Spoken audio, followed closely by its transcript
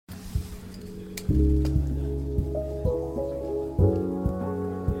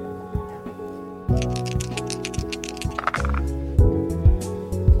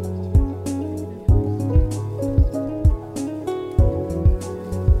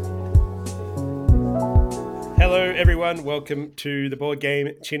Everyone, welcome to the board game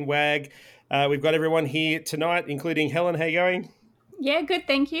Chinwag. We've got everyone here tonight, including Helen. How are you going? Yeah, good,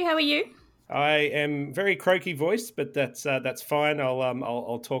 thank you. How are you? I am very croaky voiced, but that's fine.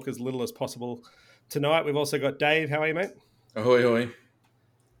 I'll talk as little as possible tonight. We've also got Dave. How are you, mate? Ahoy, ahoy.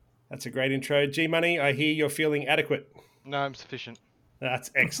 That's a great intro. G Money, I hear you're feeling adequate. No, I'm sufficient. That's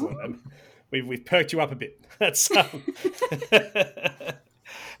excellent. We've perked you up a bit. That's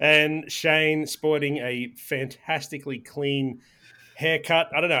and Shane sporting a fantastically clean haircut.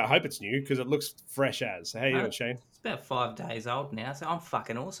 I don't know. I hope it's new because it looks fresh as. How you doing, Shane? It's about 5 days old now, so I'm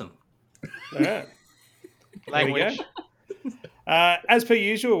fucking awesome. All right. Language. As per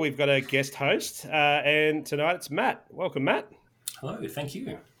usual, we've got a guest host, and tonight it's Matt. Welcome, Matt. Hello, thank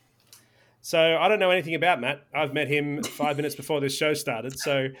you. So I don't know anything about Matt. I've met him 5 minutes before this show started,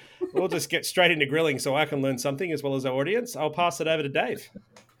 so we'll just get straight into grilling so I can learn something as well as our audience. I'll pass it over to Dave.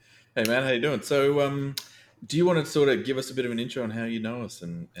 Hey, man, how you doing? So do you want to sort of give us a bit of an intro on how you know us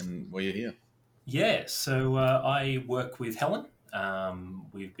and why you're here? Yeah, so I work with Helen.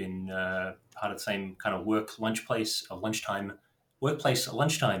 We've been part of the same kind of workplace lunchtime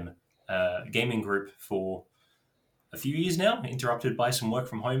gaming group for a few years now, interrupted by some work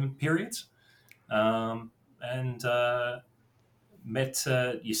from home periods. And met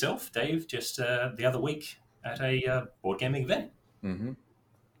yourself, Dave, just the other week at a board gaming event. Mm-hmm.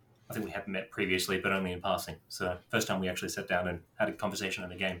 I think we have met previously, but only in passing. So first time we actually sat down and had a conversation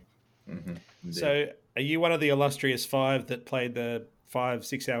on a game. Mm-hmm. So are you one of the illustrious 5 that played the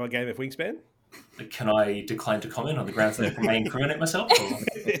 5-6 hour game of Wingspan? Can I decline to comment on the grounds that I may incriminate myself? Plead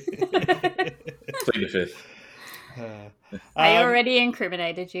the fifth. I already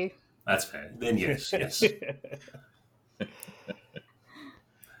incriminated you. That's fair. Then yes. Yeah,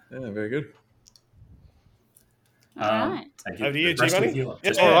 very good. All right. Thank you. Over to you, The rest of G-Money. you are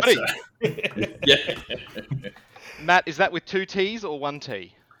Yep. just Alrighty. Yeah. Matt, is that with 2 T's or 1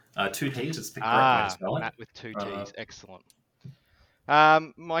 T? 2 T's. It's the correct way to spell it. Matt with 2 T's. Excellent.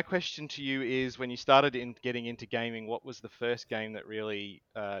 My question to you is, when you started getting into gaming, what was the first game that really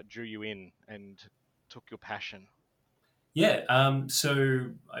drew you in and took your passion? Yeah,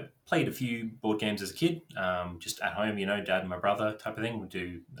 so I played a few board games as a kid, just at home, Dad and my brother type of thing. We'd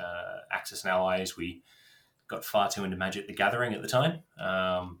do Axis and Allies. We got far too into Magic the Gathering at the time.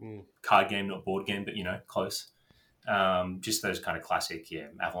 Card game, not board game, but, close. Just those kind of classic,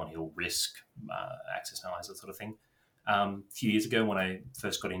 Avalon Hill, Risk, Axis and Allies, that sort of thing. A few years ago when I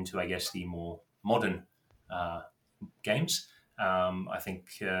first got into, I guess, the more modern games, I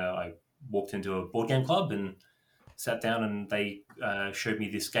think I walked into a board game club and sat down, and they showed me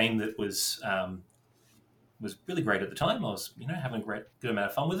this game that was really great at the time. I was, having a good amount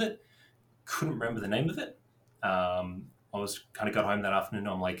of fun with it. Couldn't remember the name of it. I was kind of got home that afternoon.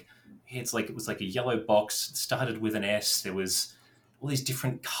 I'm like, it was like a yellow box. It started with an S. There was all these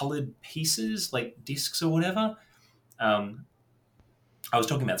different colored pieces, like discs or whatever. I was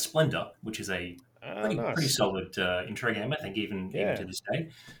talking about Splendor, which is a pretty solid intro game, I think, even to this day.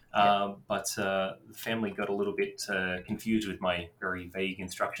 But the family got a little bit confused with my very vague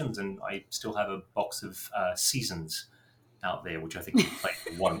instructions, and I still have a box of Seasons out there, which I think we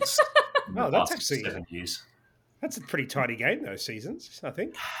played once. That's actually 7 years. That's a pretty tidy game, those Seasons, I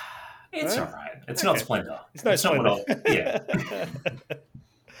think. It's all right. It's not Splendor. It's no Splendor.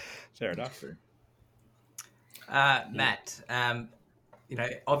 Fair enough. Matt,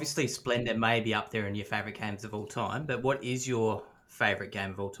 obviously Splendor may be up there in your favourite games of all time, but what is your favourite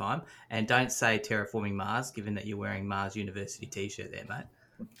game of all time? And don't say Terraforming Mars, given that you're wearing Mars University t-shirt there, mate.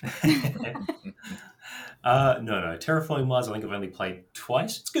 No. Terraforming Mars, I think I've only played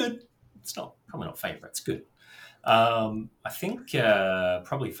twice. It's good. It's probably not favourite. It's good. I think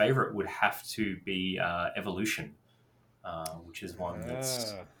probably favourite would have to be Evolution, which is one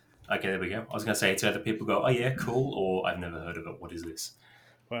that's... Okay, there we go. I was going to say, it's either people go, oh yeah, cool, or I've never heard of it. What is this?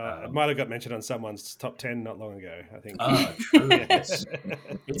 Well, it might have got mentioned on someone's top 10 not long ago, I think. Oh, true.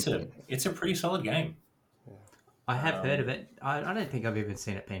 It's a pretty solid game. I have heard of it. I don't think I've even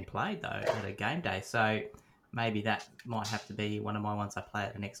seen it being played, though, at a game day. So maybe that might have to be one of my ones I play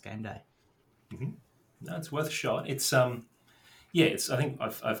at the next game day. Mm-hmm. No, it's worth a shot. It's I think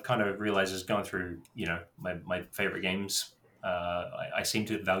I've kind of realized as going through, my favorite games, I seem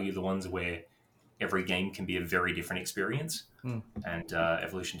to value the ones where every game can be a very different experience, and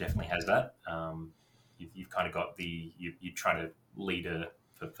Evolution definitely has that. You've kind of got you're trying to lead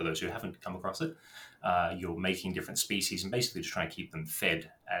a for those who haven't come across it. You're making different species and basically just trying to keep them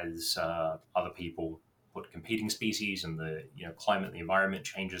fed as other people put competing species, and the climate and the environment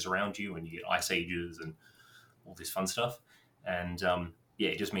changes around you, and you get ice ages and all this fun stuff. And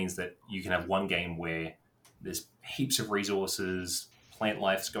it just means that you can have one game where there's heaps of resources, plant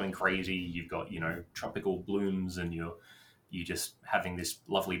life's going crazy, you've got tropical blooms, and you're just having this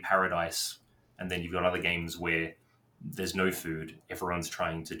lovely paradise. And then you've got other games where there's no food, everyone's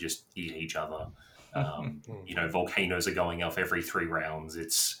trying to just eat each other. Volcanoes are going off every 3 rounds.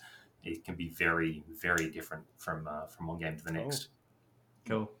 It can be very, very different from one game to the next.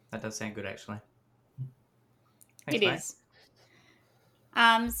 Cool. That does sound good, actually. It is.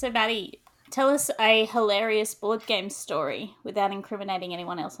 So, Maddie, tell us a hilarious board game story without incriminating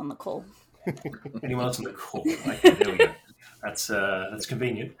anyone else on the call. Anyone else on the call? Okay, there we go. That's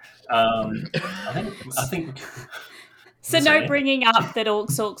convenient. I think. So no bringing up that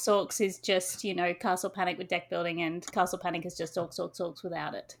Orcs is just Castle Panic with deck building, and Castle Panic is just Orcs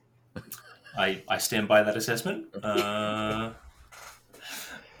without it. I stand by that assessment.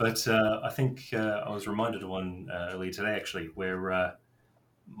 But I think I was reminded of one earlier today, actually, where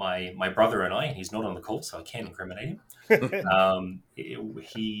my brother and I, he's not on the call, so I can't incriminate him.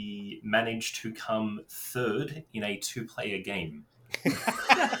 He managed to come third in a 2-player game.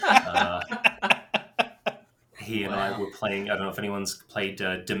 He and I were playing, I don't know if anyone's played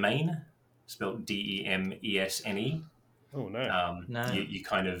Domain, spelled Demesne. Oh, no. No. You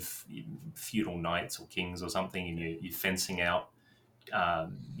kind of feudal knights or kings or something, and you're fencing out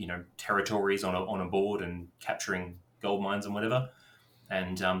territories on a board and capturing gold mines and whatever.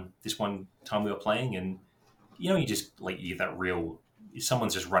 And this one time we were playing, and you just you get that real,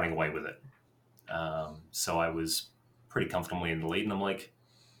 someone's just running away with it. So I was pretty comfortably in the lead, and I'm like,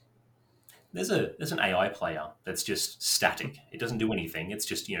 there's an AI player that's just static. It doesn't do anything. It's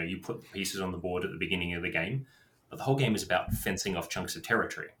just you put pieces on the board at the beginning of the game, but the whole game is about fencing off chunks of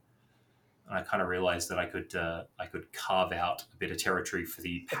territory. And I kind of realized that I could carve out a bit of territory for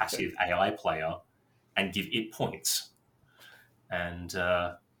the passive AI player and give it points. And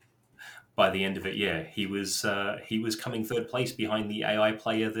by the end of it, he was coming third place behind the AI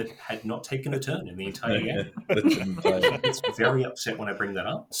player that had not taken a turn in the entire game. It's very upset when I bring that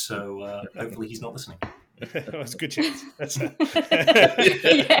up. So hopefully he's not listening. That's a good chance.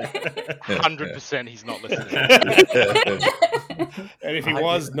 100% he's not listening. And if he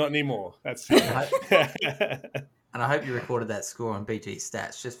was, not anymore. That's. And I hope you recorded that score on BG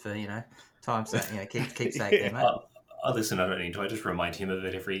Stats just for time's sake. Keep sake there, mate. Listen, I don't need to. I just remind him of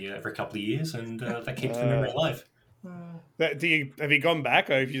it every couple of years, and that keeps the memory alive. Have you gone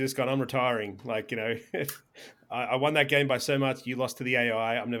back, or have you just gone, I'm retiring? I won that game by so much, you lost to the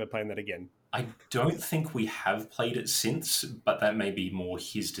AI, I'm never playing that again. I don't think we have played it since, but that may be more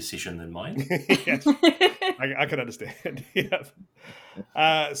his decision than mine. Yes, I can understand. Yeah.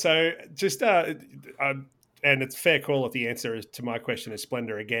 So just, and it's fair call if the answer to my question is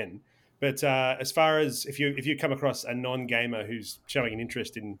Splendor again. But as far as if you come across a non-gamer who's showing an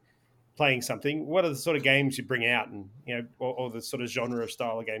interest in playing something, what are the sort of games you bring out, and or the sort of genre of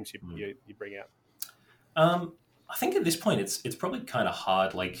style of games you bring out? I think at this point it's probably kind of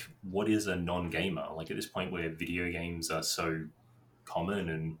hard. Like, what is a non-gamer? Like at this point where video games are so common,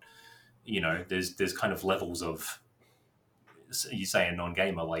 and there's kind of levels of. You say a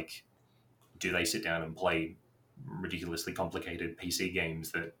non-gamer, like, do they sit down and play ridiculously complicated PC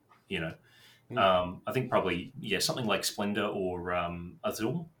games that? I think probably something like Splendor or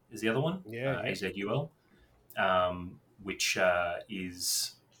Azul is the other one. AZUL, which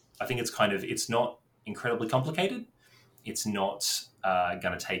is, I think it's not incredibly complicated. It's not going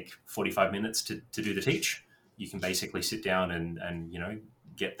to take 45 minutes to do the teach. You can basically sit down and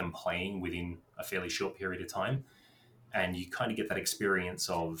get them playing within a fairly short period of time, and you kind of get that experience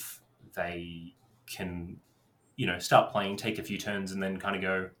of they can start playing, take a few turns, and then kind of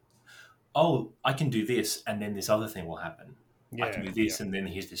go, oh, I can do this, and then this other thing will happen. I can do this, and then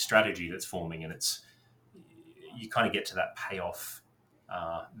here's this strategy that's forming, and you kind of get to that payoff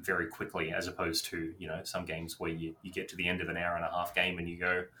very quickly, as opposed to some games where you get to the end of an hour and a half game and you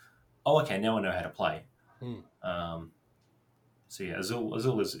go, oh, okay, now I know how to play. Azul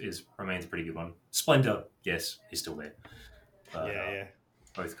remains a pretty good one. Splendor, yes, is still there. But,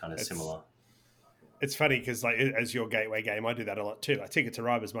 both kind of similar. It's funny because, as your gateway game, I do that a lot too. Ticket to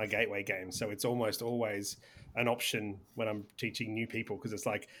Ride is my gateway game, so it's almost always an option when I'm teaching new people, because it's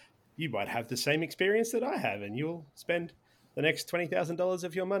like, you might have the same experience that I have, and you'll spend the next $20,000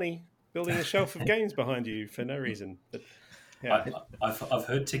 of your money building a shelf of games behind you for no reason. But I've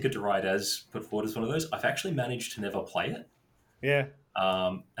heard Ticket to Ride as put forward as one of those. I've actually managed to never play it. Yeah.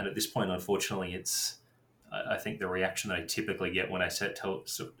 And at this point, unfortunately, I think the reaction that I typically get when I say to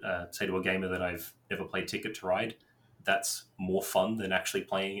a gamer that I've never played Ticket to Ride, that's more fun than actually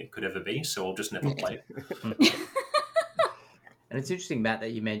playing it could ever be. So I'll just never play it. And it's interesting, Matt,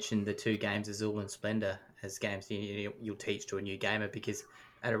 that you mentioned the two games, Azul and Splendor, as games you'll teach to a new gamer, because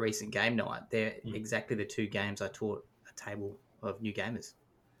at a recent game night, they're exactly the two games I taught a table of new gamers.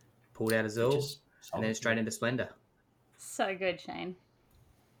 Pulled out Azul and then straight into Splendor. So good, Shane.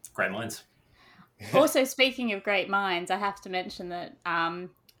 Great minds. Also, speaking of great minds, I have to mention that I'll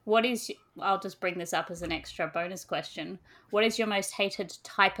just bring this up as an extra bonus question. What is your most hated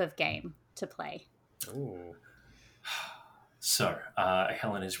type of game to play? Ooh. So,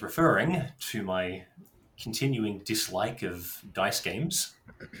 Helen is referring to my continuing dislike of dice games,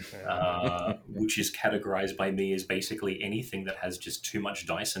 which is categorized by me as basically anything that has just too much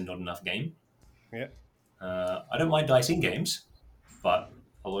dice and not enough game. Yeah. I don't mind dice in games, but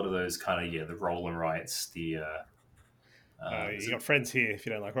a lot of those kind of, the roll and writes, you got friends here if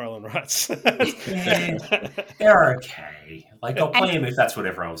you don't like roll and writes. They're okay. Like, I'll play them if that's what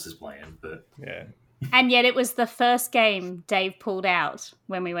everyone else is playing, but... Yeah. And yet it was the first game Dave pulled out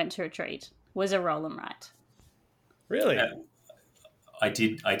when we went to retreat, was a roll and write. Really? I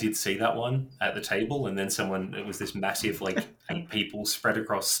did see that one at the table, and then it was this massive, 8 people spread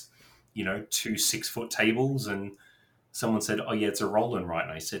across, 2 6-foot tables, and someone said, "Oh yeah, it's a roll and write,"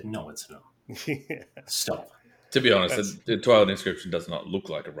 and I said, "No, it's not." Yeah. Stop. To be honest, the Twilight Inscription does not look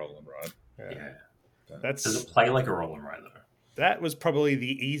like a roll and write. Yeah. Does it play like a roll and write though? That was probably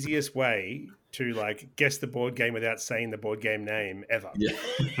the easiest way to guess the board game without saying the board game name ever. Yeah.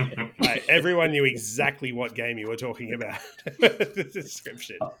 Everyone knew exactly what game you were talking about. The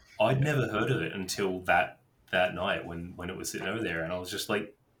description. I'd never heard of it until that night when it was sitting over there, and I was just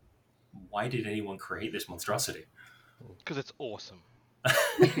like, why did anyone create this monstrosity? Because it's awesome.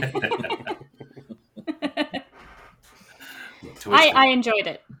 I enjoyed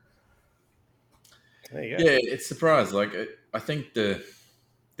it. There you go. Yeah, it's surprised. I think the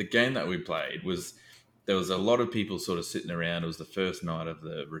game that we played there was a lot of people sort of sitting around. It was the first night of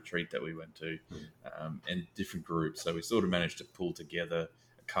the retreat that we went to, and different groups. So we sort of managed to pull together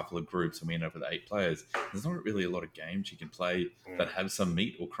a couple of groups, and we ended up with 8 players. There's not really a lot of games you can play that have some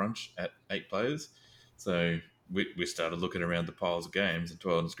meat or crunch at 8 players. So we started looking around the piles of games, and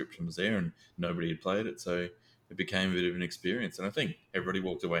Twilight Inscription was there, and nobody had played it. So it became a bit of an experience. And I think everybody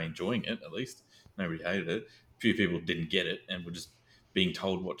walked away enjoying it, at least. Nobody hated it. A few people didn't get it and were just being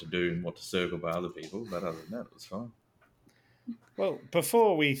told what to do and what to circle by other people. But other than that, it was fine. Well,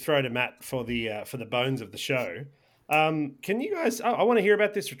 before we throw to Matt for the bones of the show, can you guys? I want to hear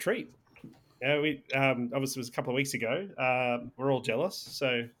about this retreat. We obviously it was a couple of weeks ago. We're all jealous.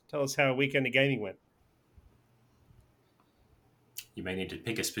 So tell us how Weekend of Gaming went. You may need to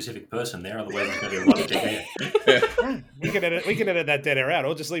pick a specific person there, otherwise it's going to be a lot of dead air. We can edit that dead air out,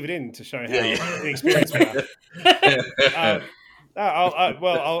 or just leave it in to show how the experience went.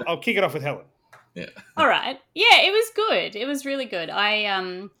 I'll kick it off with Helen. Yeah. All right. Yeah, it was good. It was really good.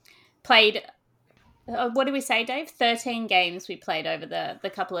 I played. What did we say, Dave? 13 games we played over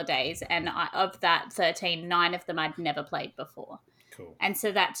the couple of days, and of that 13, 9 of them I'd never played before. Cool. And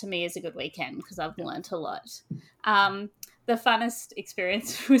so that to me is a good weekend because I've learnt a lot. The funnest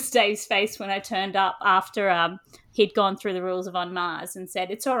experience was Dave's face when I turned up after he'd gone through the rules of On Mars and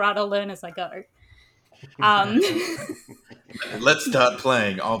said, "It's all right, I'll learn as I go." Let's start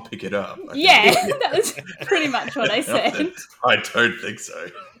playing. I'll pick it up. Yeah, that was pretty much what I said. I don't think so.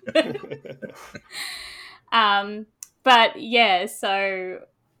 But yeah, so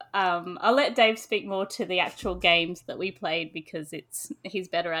I'll let Dave speak more to the actual games that we played because he's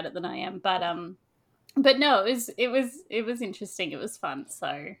better at it than I am. But no, it was interesting. It was fun.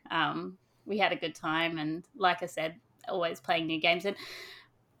 So we had a good time, and like I said, always playing new games. And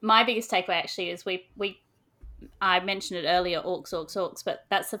my biggest takeaway actually is I mentioned it earlier, Orcs, but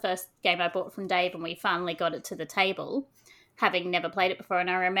that's the first game I bought from Dave, and we finally got it to the table, having never played it before. And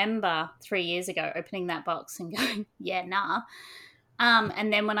I remember 3 years ago opening that box and going, yeah, nah.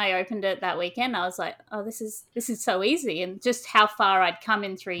 And then when I opened it that weekend, I was like, oh, this is so easy. And just how far I'd come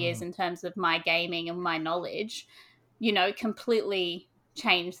in 3 years in terms of my gaming and my knowledge, completely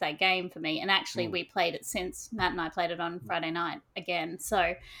changed that game for me. And actually we played it since. Matt and I played it on Friday night again.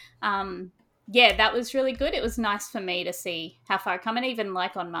 So, yeah, that was really good. It was nice for me to see how far I'd come. And even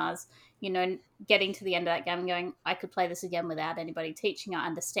like On Mars, getting to the end of that game and going, I could play this again without anybody teaching. I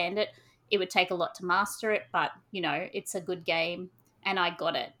understand it. It would take a lot to master it, but, it's a good game. And I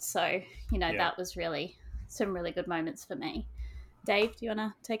got it. So, that was really some really good moments for me. Dave, do you want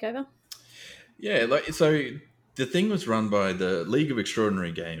to take over? Yeah, so the thing was run by the League of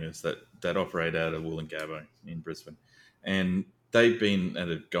Extraordinary Gamers that operate out of Wollongabba in Brisbane, and they've been at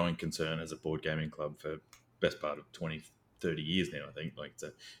a going concern as a board gaming club for best part of 20, 30 years now, I think. Like, it's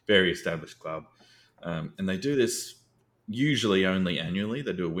a very established club, and they do this usually only annually.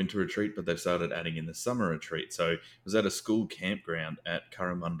 They do a winter retreat, but they've started adding in the summer retreat. So it was at a school campground at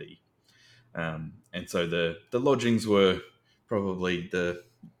Curramundi, and so the lodgings were probably the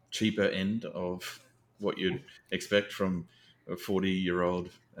cheaper end of what you'd expect from a 40-year-old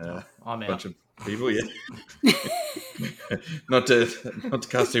bunch of people. Yeah, not to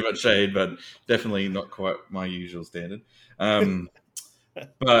cast too much shade, but definitely not quite my usual standard.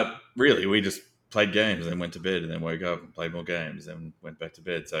 But really, we just played games and went to bed, and then woke up and played more games and went back to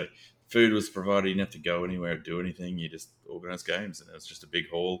bed. So food was provided. You didn't have to go anywhere or do anything. You just organised games, and it was just a big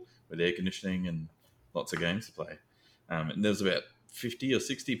hall with air conditioning and lots of games to play. And there was about 50 or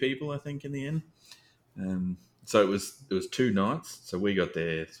 60 people, I think, in the end. So it was 2 nights. So we got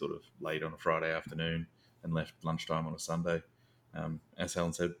there sort of late on a Friday afternoon and left lunchtime on a Sunday. As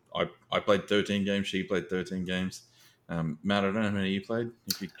Helen said, I played 13 games. She played 13 games. Matt, I don't know how many you played,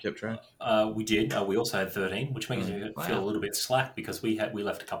 if you kept track. We did. We also had 13, which makes me feel a little bit slack because we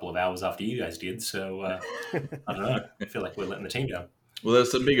left a couple of hours after you guys did. So I don't know. I feel like we're letting the team down. Well,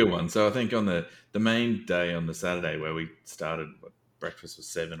 there's some bigger ones. So I think on the main day on the Saturday where we started, breakfast was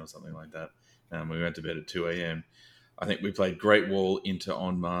 7 or something like that. We went to bed at 2 a.m. I think we played Great Wall into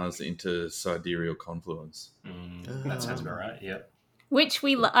On Mars into Sidereal Confluence. That sounds about right. Yeah. Which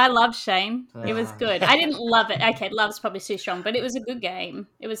I loved, Shane. It was good. I didn't love it. Okay, love's probably too strong, but it was a good game.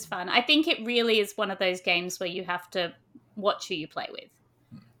 It was fun. I think it really is one of those games where you have to watch who you play with,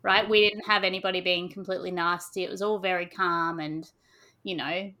 right? We didn't have anybody being completely nasty. It was all very calm and,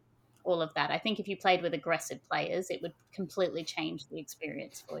 all of that. I think if you played with aggressive players, it would completely change the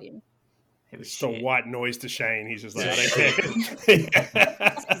experience for you. It was just a white noise to Shane. He's just like, I don't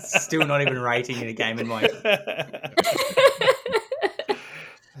care. Still not even rating in a game in my...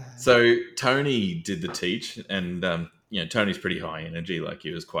 So Tony did the teach, and Tony's pretty high energy. Like,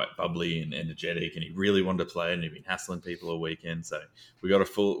 he was quite bubbly and energetic, and he really wanted to play, and he'd been hassling people all weekend. So we got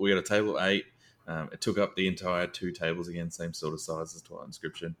a table of 8. It took up the entire 2 tables again, same sort of size as Twilight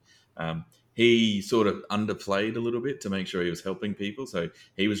Inscription. He sort of underplayed a little bit to make sure he was helping people. So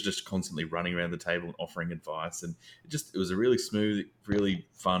he was just constantly running around the table and offering advice. And it was a really smooth, really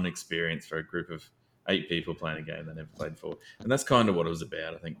fun experience for a group of 8 people playing a game they never played before. And that's kind of what it was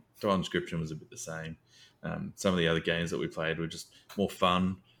about. I think Twilight Inscription was a bit the same. Some of the other games that we played were just more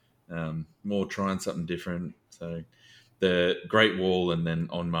fun, more trying something different. So the Great Wall and then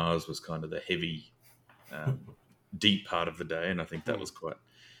On Mars was kind of the heavy, deep part of the day. And I think that was quite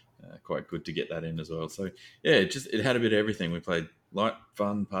good to get that in as well. So yeah, it had a bit of everything. We played light,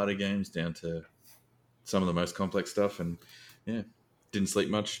 fun party games down to some of the most complex stuff, and yeah, didn't sleep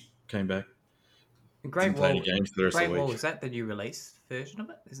much. Came back. Great Wall. Games for the rest of the week. Is that the new release version of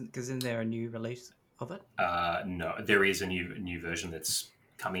it? Isn't there a new release of it? No, there is a new version that's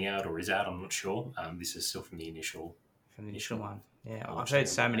coming out or is out. I'm not sure. This is still from the initial. From the initial one. Yeah, I've heard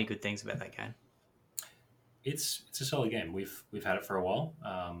so many good things about that game. It's a solid game. We've had it for a while.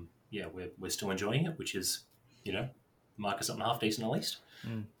 We're still enjoying it, which is, mark us something half decent at least.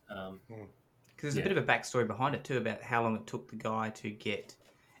 Because there's a bit of a backstory behind it too, about how long it took the guy to get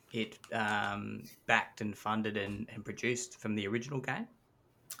it backed and funded and produced from the original game.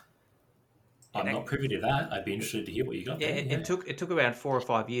 I'm not privy to that. I'd be interested to hear what you got. Yeah, it took around 4 or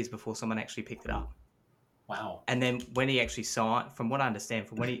 5 years before someone actually picked it up. Wow. And then when he actually signed, from what I understand,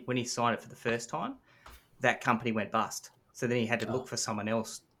 when he signed it for the first time, that company went bust. So then he had to look for someone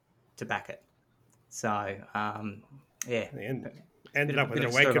else to back it. So, ended up with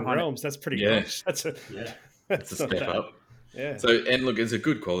Awakened Realms. That's pretty much. That's a step up. Yeah. So, and look, it's a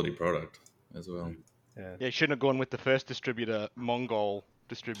good quality product as well. Yeah, you shouldn't have gone with the first distributor, Mongol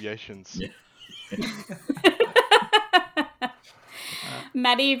Distributions. Yeah.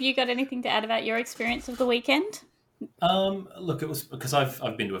 Maddie, have you got anything to add about your experience of the weekend? Look, it was because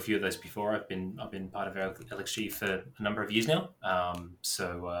I've been to a few of those before. I've been part of LXG for a number of years now.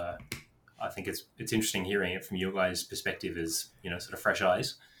 So I think it's interesting hearing it from your guys' perspective as sort of fresh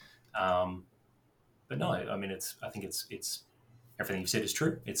eyes. But no, I mean I think it's everything you've said is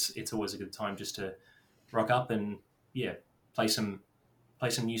true. It's always a good time just to rock up and play some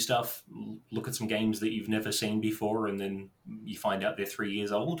new stuff, look at some games that you've never seen before, and then you find out they're 3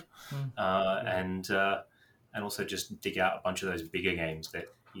 years old, and also just dig out a bunch of those bigger games that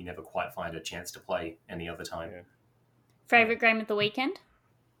you never quite find a chance to play any other time. Yeah. Favorite game of the weekend?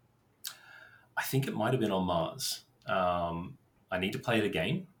 I think it might have been On Mars. I need to play it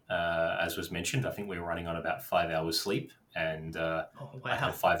again. as was mentioned. I think we were running on about 5 hours sleep, and I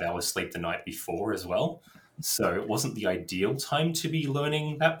had 5 hours sleep the night before as well. So it wasn't the ideal time to be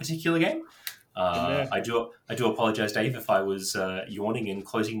learning that particular game. I do apologize, Dave, if I was yawning and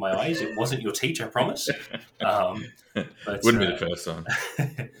closing my eyes. It wasn't your teach, I promise. But, wouldn't be the first time.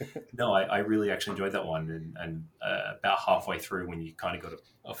 No, I really actually enjoyed that one, and about halfway through, when you kind of got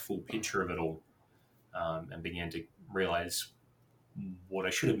a full picture of it all, and began to realize what I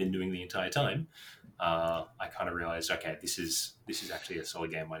should have been doing the entire time, I kind of realized, okay, this is actually a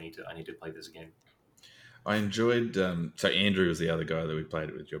solid game. I need to play this again. I enjoyed, so Andrew was the other guy that we played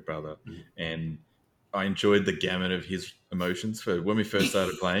it with, your brother, and I enjoyed the gamut of his emotions. For when we first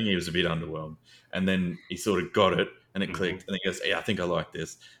started playing, he was a bit underwhelmed, and then he sort of got it, and it clicked, and he goes, yeah, I think I like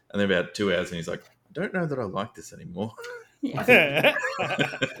this. And then about 2 hours, and he's like, I don't know that I like this anymore. Yeah.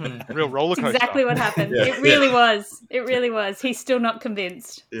 Real roller coaster. Exactly what happened. Yeah. It really was. It really was. He's still not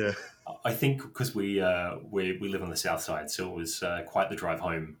convinced. Yeah. I think because we live on the south side, so it was quite the drive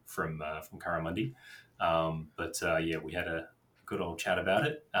home from Curramundi. Yeah, we had a good old chat about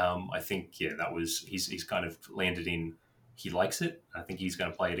it. I think that was he's kind of landed in. He likes it. I think he's going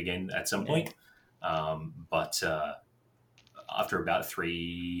to play it again at some point. After about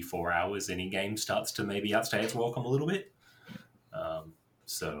 3-4 hours, any game starts to maybe outstay its welcome a little bit.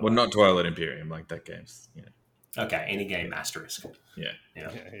 Well, not Twilight Imperium, like that game's. Okay, any game asterisk. Yeah.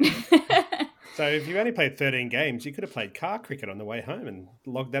 So if you only played 13 games, you could have played car cricket on the way home and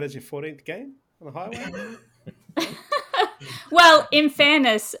logged that as your 14th game on the highway. Well, in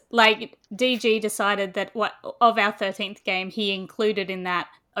fairness, like DG decided that of our 13th game, he included in that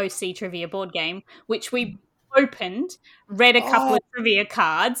OC trivia board game, which we opened, read a couple of trivia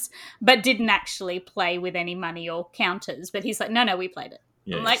cards, but didn't actually play with any money or counters. But he's like, no, we played it.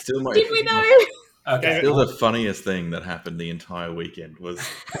 Yeah, I'm like, still did we though? Okay. Still, the funniest thing that happened the entire weekend was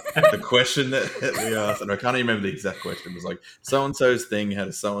the question that we asked, and I can't even remember the exact question. It was like, so-and-so's thing had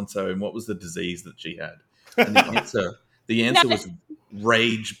a so-and-so, and what was the disease that she had? And the answer was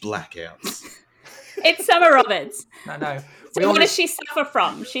rage blackouts. It's Summer Roberts. No. So what does she suffer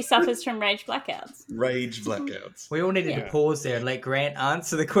from? She suffers from rage blackouts. Rage blackouts. We all needed to pause there and let Grant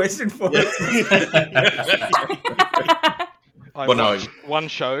answer the question for us. I watched one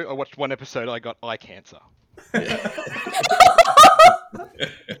show, I watched one episode, I got eye cancer.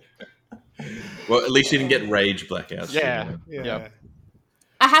 Well, at least you didn't get rage blackouts. Yeah.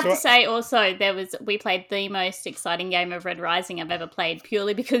 I have to say also, we played the most exciting game of Red Rising I've ever played,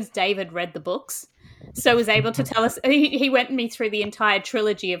 purely because David read the books. So was able to tell us, he went me through the entire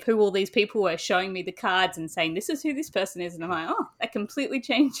trilogy of who all these people were, showing me the cards and saying, this is who this person is. And I'm like, that completely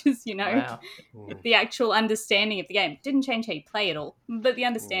changes, the actual understanding of the game. Didn't change how you play at all, but the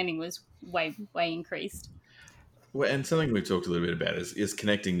understanding was way, way increased. Well, and something we've talked a little bit about is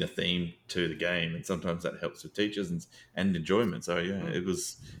connecting the theme to the game, and sometimes that helps with teachers and enjoyment. So it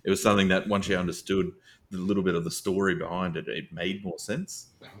was something that once you understood the little bit of the story behind it, it made more sense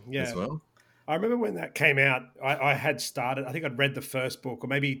as well. I remember when that came out, I had started, I think I'd read the first book, or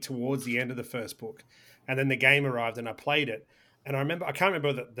maybe towards the end of the first book, and then the game arrived and I played it. And I can't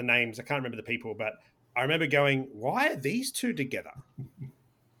remember the names, I can't remember the people, but I remember going, why are these two together?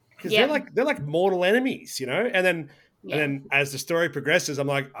 Because they're like mortal enemies, And then as the story progresses, I'm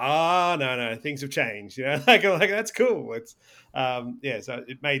like, no, things have changed, Like that's cool. It's so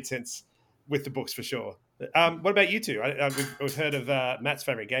it made sense with the books for sure. What about you two? We've heard of Matt's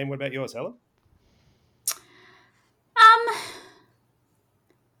favorite game. What about yours, Helen?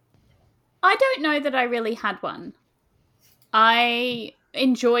 I don't know that I really had one. I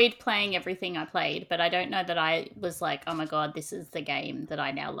enjoyed playing everything I played, but I don't know that I was like, oh my God, this is the game that I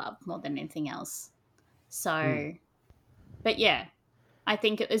now love more than anything else. So, but yeah, I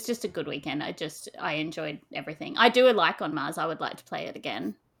think it was just a good weekend. I enjoyed everything. I do like On Mars. I would like to play it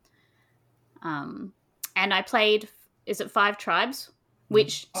again. And I played, is it 5 Tribes?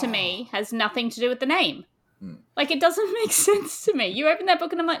 Which to me has nothing to do with the name. Like, it doesn't make sense to me. You open that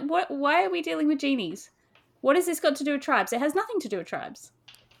book and I'm like, what? Why are we dealing with genies? What has this got to do with tribes? It has nothing to do with tribes.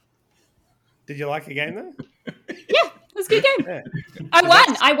 Did you like the game though? Yeah, it was a good game. Yeah.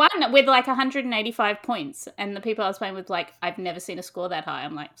 I won with like 185 points, and the people I was playing with, like, I've never seen a score that high.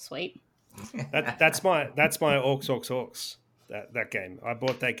 I'm like, sweet. That's my Orcs. That game. I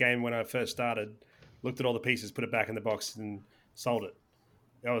bought that game when I first started, looked at all the pieces, put it back in the box, and sold it.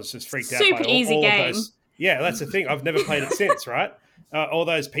 I was just freaked out by super easy all game. Of those. Yeah, that's the thing. I've never played it since, right? All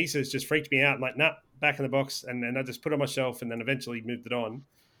those pieces just freaked me out. I'm like, nah, back in the box, and I just put it on my shelf, and then eventually moved it on.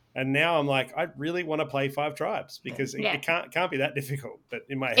 And now I'm like, I really want to play Five Tribes because Yeah. it can't be that difficult. But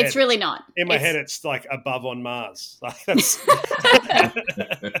in my head, It's really not. In my head, it's like Above on Mars. Like that's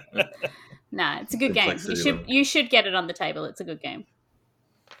Nah, it's a good game. You should get it on the table. It's a good game.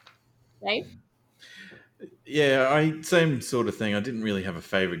 Dave? Yeah, same sort of thing. I didn't really have a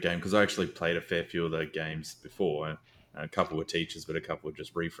favorite game because I actually played a fair few of the games before. A couple were teachers, but a couple were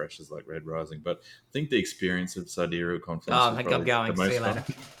just refreshers like Red Rising. But I think the experience of Sidereal Confluence Oh, was I think probably I'm going. the most See you fun.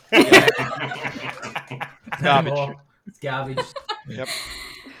 later. Garbage. It's garbage. Yep.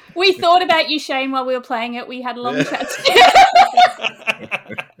 We thought about you, Shane, while we were playing it. We had a long chat.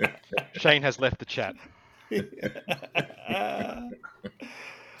 Shane has left the chat. Yeah.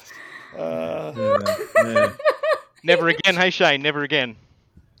 Never again. Hey, Shane. Never again.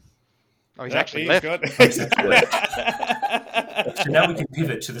 Oh, he's actually left. So now we can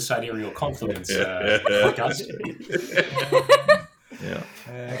pivot to the Sidereal Confluence podcast. Yeah.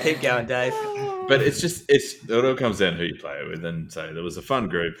 Keep going, Dave. But it all comes down to who you play it with. And so there was a fun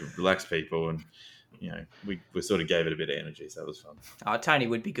group of relaxed people, and we sort of gave it a bit of energy, so it was fun. Oh, Tony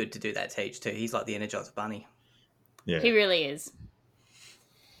would be good to do that teach too. He's like the Energizer Bunny. Yeah. He really is.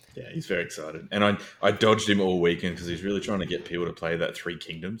 Yeah, he's very excited. And I dodged him all weekend because he's really trying to get people to play that Three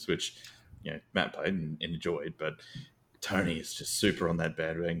Kingdoms, which Matt played and enjoyed, but Tony is just super on that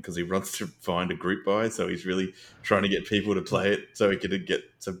bandwagon because he wants to find a group buy, so he's really trying to get people to play it so he can get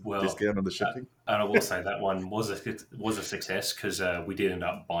some discount on the shipping. And I will say that one was a success because we did end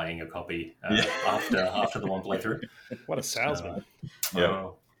up buying a copy after the one playthrough. What a salesman!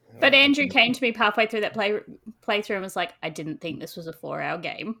 But Andrew came to me halfway through that playthrough and was like, "I didn't think this was a 4-hour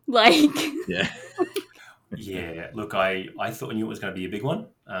game." Like, yeah. Look, I knew it was going to be a big one.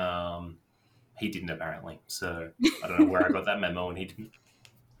 He didn't apparently, so I don't know where I got that memo, and he didn't.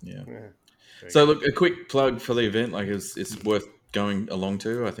 Yeah. So look, a quick plug for the event. Like it's worth going along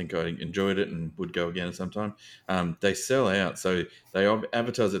to. I think I enjoyed it and would go again at some time. They sell out, so they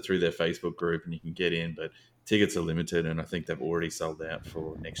advertise it through their Facebook group, and you can get in, but tickets are limited, and I think they've already sold out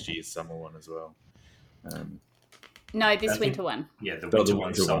for next year's summer one as well. No, this winter one. Yeah, the winter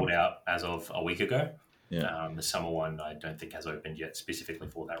one sold one. out as of a week ago. Yeah. The summer one I don't think has opened yet, specifically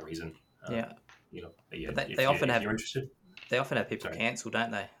for that reason. They often have. You're interested. They often have people cancel, don't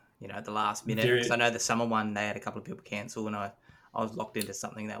they? At the last minute. Because I know the summer one, they had a couple of people cancel, and I was locked into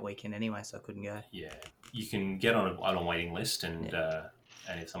something that weekend anyway, so I couldn't go. Yeah, you can get on a waiting list, and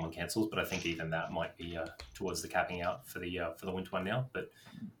if someone cancels, but I think even that might be towards the capping out for the winter one now. But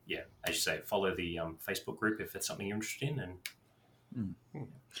yeah, as you say, follow the Facebook group if it's something you're interested in.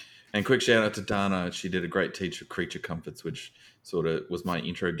 And quick shout out to Dana. She did a great teach of Creature Comforts, which sort of was my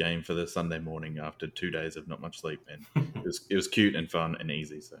intro game for the Sunday morning after 2 days of not much sleep. And it was cute and fun and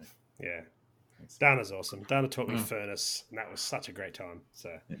easy. So yeah, Dana's awesome. Dana taught me Furnace, and that was such a great time. So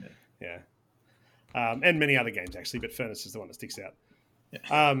yeah. And many other games actually, but Furnace is the one that sticks out. Yeah.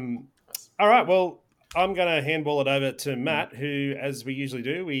 All right, well, I'm going to handball it over to Matt, who, as we usually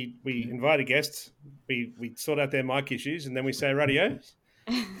do, we invite a guest, we sort out their mic issues, and then we say, radio.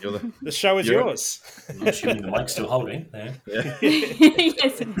 The show is yours. I'm assuming the mic's still holding there.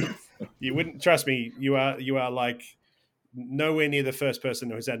 Yes, it is. You wouldn't trust me. You are like nowhere near the first person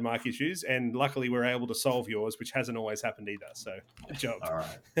who's had mic issues, and luckily we're able to solve yours, which hasn't always happened either. So good job. All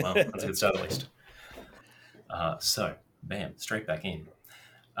right. Well, that's a good start at least. So, bam, straight back in.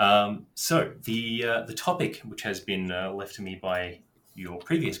 So the topic, which has been left to me by your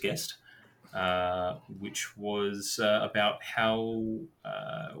previous guest, which was about how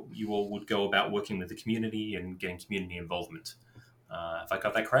you all would go about working with the community and getting community involvement. Have I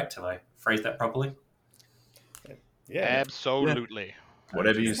got that correct? Have I phrased that properly? Yeah, absolutely.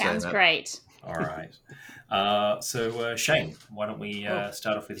 Whatever you say. Sounds great. All right. So Shane, why don't we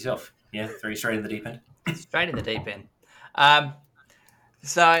start off with yourself? Yeah, throw you straight in the deep end. Straight in the deep end.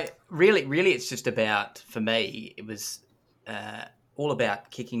 So really, it's just about, for me, it was all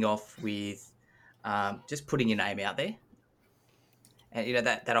about kicking off with just putting your name out there. And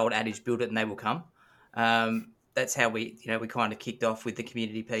that old adage, build it and they will come. That's how we kind of kicked off with the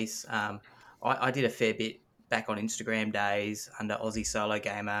community piece. I did a fair bit back on Instagram days under Aussie Solo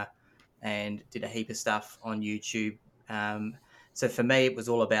Gamer, and did a heap of stuff on YouTube. So for me, it was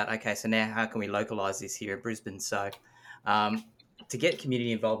all about, okay, so now how can we localize this here in Brisbane? So to get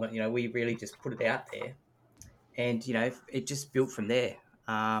community involvement, we really just put it out there, and, it just built from there.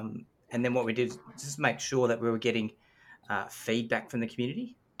 And then what we did is just make sure that we were getting feedback from the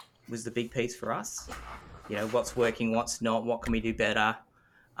community was the big piece for us. What's working, what's not, what can we do better?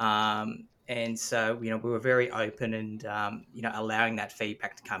 And so, we were very open and, allowing that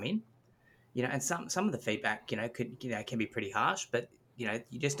feedback to come in. And some of the feedback, can be pretty harsh, but,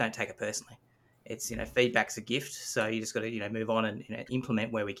 you just don't take it personally. It's, feedback's a gift, so you just got to, move on and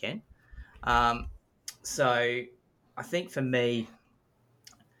implement where we can. So I think for me,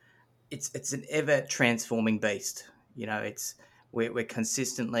 it's an ever transforming beast. We're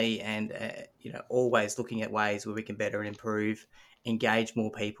consistently and always looking at ways where we can better and improve, engage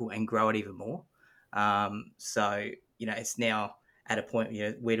more people, and grow it even more. So it's now at a point.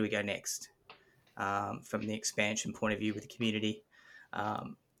 Where do we go next from the expansion point of view with the community?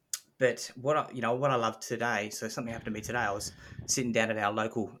 But what I love today. So something happened to me today. I was sitting down at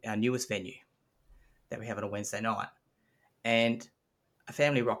our newest venue that we have on a Wednesday night, and a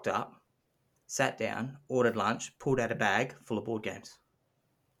family rocked up, sat down, ordered lunch, pulled out a bag full of board games.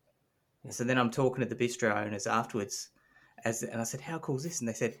 So then I'm talking to the bistro owners afterwards, and I said, "How cool is this?" And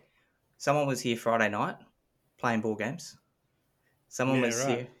they said, "Someone was here Friday night playing board games. Someone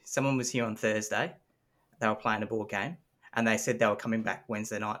was here on Thursday. They were playing a board game, and they said they were coming back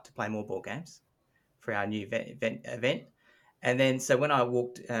Wednesday night to play more board games for our new event." And then so when I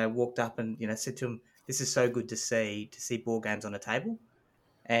walked up and said to them, "This is so good to see board games on a table."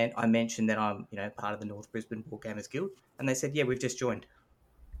 And I mentioned that I'm, part of the North Brisbane Board Gamers Guild, and they said, "Yeah, we've just joined."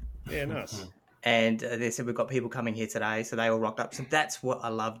 Yeah, nice. And they said, "We've got people coming here today," so they all rocked up. So that's what I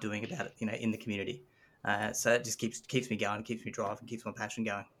love doing about it, in the community. So it just keeps me going, keeps me driving, keeps my passion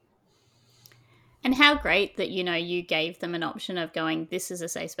going. And how great that, you gave them an option of going, this is a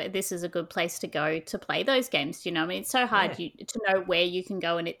safe space, this is a good place to go to play those games. I mean, it's so hard to know where you can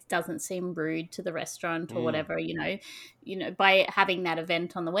go and it doesn't seem rude to the restaurant or whatever, by having that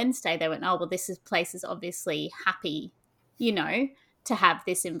event on the Wednesday, they went, oh, well, place is obviously happy, to have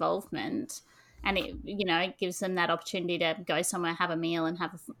this involvement. And it gives them that opportunity to go somewhere, have a meal and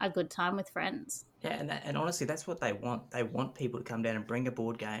have a good time with friends. Yeah, and honestly, that's what they want. They want people to come down and bring a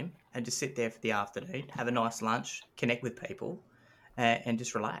board game and just sit there for the afternoon, have a nice lunch, connect with people, and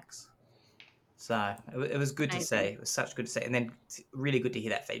just relax. So it was good to see. It was such good to see. And then really good to hear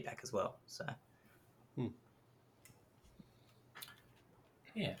that feedback as well. So.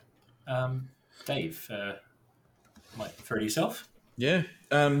 Yeah. Dave, might refer to yourself? Yeah.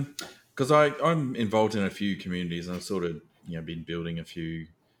 Because I'm involved in a few communities and I've sort of been building a few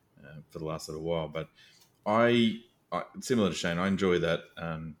for the last little while. But I similar to Shane, I enjoy that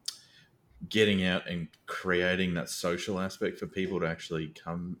getting out and creating that social aspect for people to actually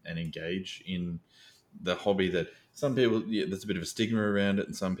come and engage in the hobby that some people, there's a bit of a stigma around it,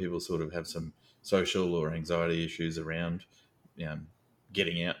 and some people sort of have some social or anxiety issues around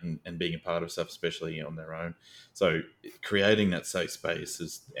getting out and being a part of stuff, especially on their own. So creating that safe space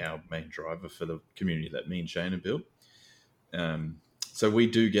is our main driver for the community that me and Shane have built. So we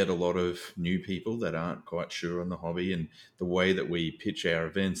do get a lot of new people that aren't quite sure on the hobby, and the way that we pitch our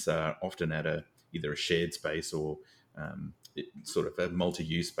events are often at either a shared space or sort of a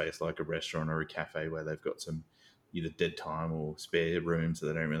multi-use space like a restaurant or a cafe where they've got some either dead time or spare rooms that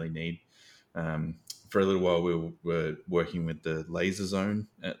they don't really need. For a little while, we were working with the Laser Zone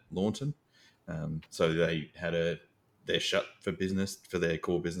at Launton. So they had they're shut for business, for their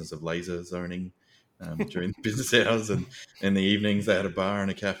core business of laser zoning during business hours, and in the evenings they had a bar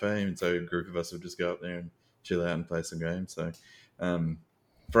and a cafe, and so a group of us would just go up there and chill out and play some games. So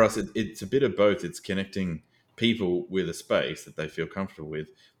for us, it's a bit of both. It's connecting people with a space that they feel comfortable with,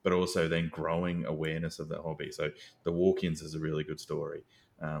 but also then growing awareness of the hobby. So the walk-ins is a really good story.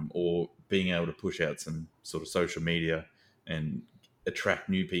 Or being able to push out some sort of social media and attract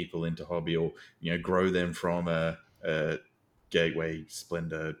new people into hobby, or grow them from a Gateway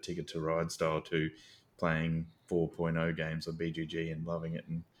Splendor Ticket to Ride style to playing 4.0 games on BGG and loving it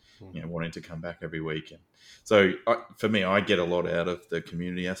and wanting to come back every week. And so for me, I get a lot out of the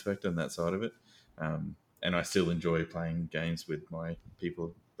community aspect and that side of it, and I still enjoy playing games with my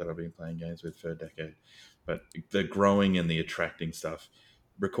people that I've been playing games with for a decade. But the growing and the attracting stuff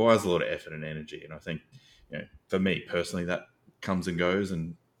requires a lot of effort and energy, and I think for me personally that comes and goes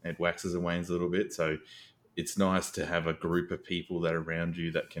and it waxes and wanes a little bit. So it's nice to have a group of people that are around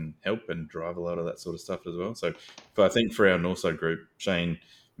you that can help and drive a lot of that sort of stuff as well. So I think for our Northside group, Shane,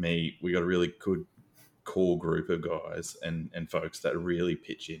 me, we got a really good core group of guys and folks that really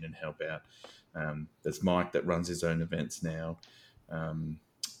pitch in and help out. There's Mike that runs his own events now.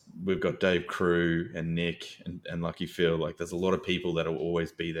 We've got Dave Crew and Nick and Lucky Phil. Like, there's a lot of people that will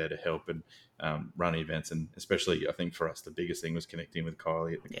always be there to help and run events. And especially, I think for us, the biggest thing was connecting with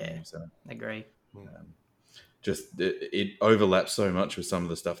Kylie at the community center. Agree. It overlaps so much with some of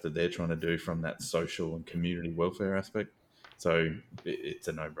the stuff that they're trying to do from that social and community welfare aspect. So it's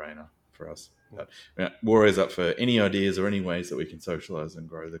a no-brainer for us. But we're always up for any ideas or any ways that we can socialize and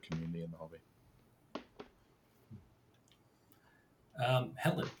grow the community and the hobby.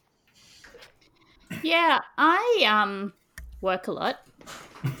 Helen. Yeah, I work a lot,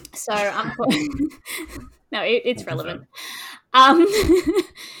 so no, it's relevant.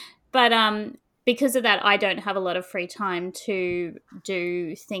 But because of that, I don't have a lot of free time to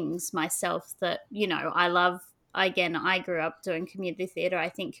do things myself that, I love. Again, I grew up doing community theatre. I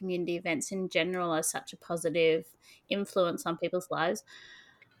think community events in general are such a positive influence on people's lives.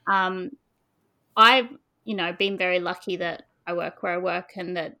 I've, been very lucky that I work where I work,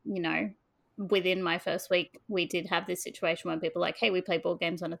 and that, within my first week, we did have this situation where people were like, hey, we play board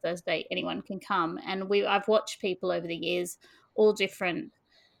games on a Thursday, anyone can come. And I've watched people over the years, all different,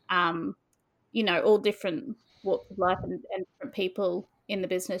 all different walks of life, and different people in the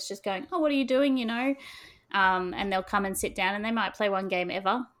business just going, oh, what are you doing, and they'll come and sit down, and they might play one game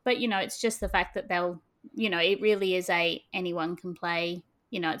ever. But, it's just the fact that they'll, it really is anyone can play,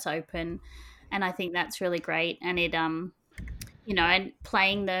 it's open. And I think that's really great. And it, and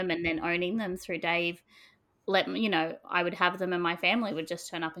playing them and then owning them through Dave, I would have them and my family would just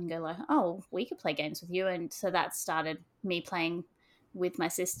turn up and go like, oh, we could play games with you. And so that started me playing with my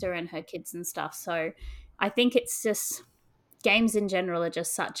sister and her kids and stuff. So I think it's just, games in general are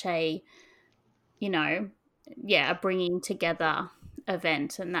just such a, a bringing together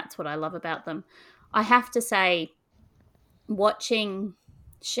event. And that's what I love about them. I have to say, watching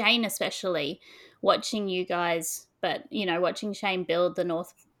Shane, especially watching you guys, but watching Shane build the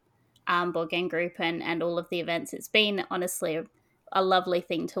North board game group and all of the events, it's been honestly a lovely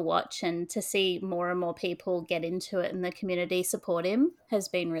thing to watch, and to see more and more people get into it and the community support him has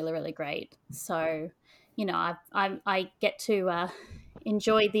been really, really great. So I get to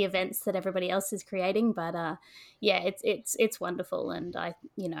enjoy the events that everybody else is creating, but it's wonderful. And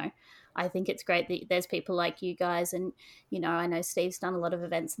I think it's great that there's people like you guys, and I know Steve's done a lot of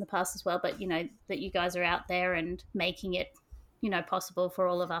events in the past as well, but that you guys are out there and making it possible for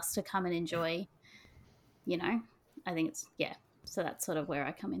all of us to come and enjoy. I think it's so that's sort of where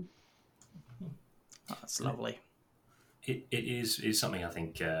I come in. Oh, that's lovely. It is something I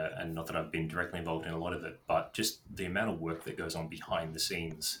think, and not that I've been directly involved in a lot of it, but just the amount of work that goes on behind the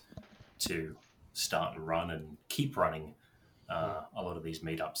scenes to start and run and keep running a lot of these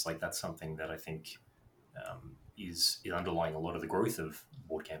meetups. Like, that's something that I think is underlying a lot of the growth of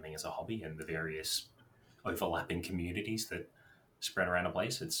board gaming as a hobby, and the various overlapping communities that spread around a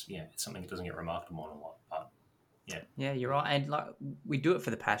place. It's something that doesn't get remarked upon a lot, but yeah, you're right. And like, we do it for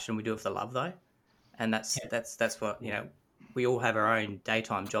the passion, we do it for the love though, and that's what we all have our own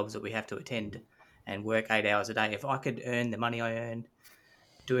daytime jobs that we have to attend and work 8 hours a day. If I could earn the money I earn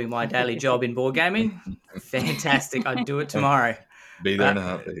doing my daily job in board gaming, fantastic. I'd do it tomorrow. Be there in a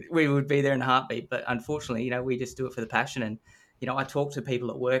heartbeat. We would be there in a heartbeat. But unfortunately, we just do it for the passion. And, I talk to people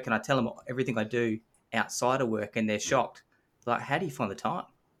at work and I tell them everything I do outside of work, and they're shocked. Like, how do you find the time?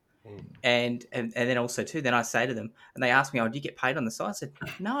 And then also too, then I say to them, and they ask me, oh, do you get paid on the side? I said,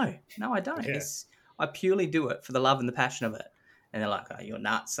 no, I don't. Yeah. I purely do it for the love and the passion of it. And they're like, oh, you're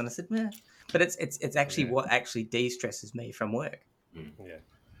nuts. And I said, meh. But it's actually what actually de-stresses me from work. Yeah.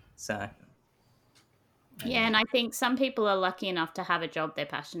 So. Yeah, and I think some people are lucky enough to have a job they're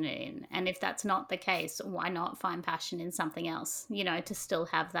passionate in. And if that's not the case, why not find passion in something else, to still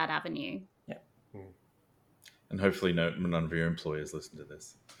have that avenue? Yeah. And hopefully none of your employers listen to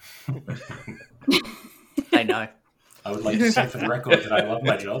this. They know. I would like to say for the record that I love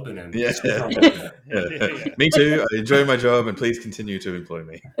my job, and Yeah. Yeah. Me too. I enjoy my job, and please continue to employ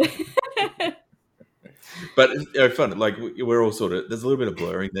me. But fun. Like, we're all sort of, there's a little bit of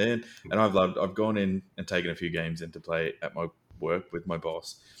blurring there, and I've gone in and taken a few games in to play at my work with my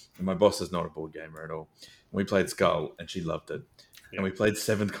boss, and my boss is not a board gamer at all. And we played Skull, and she loved it. Yeah. And we played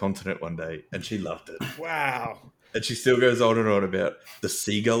Seventh Continent one day, and she loved it. Wow. And she still goes on and on about the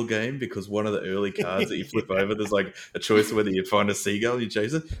seagull game, because one of the early cards that you flip over, there's like a choice of whether you find a seagull, you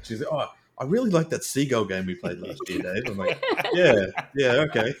chase it. She's like, oh, I really like that seagull game we played last year, Dave. I'm like, yeah,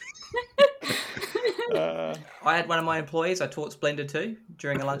 okay. I had one of my employees, I taught Splendor too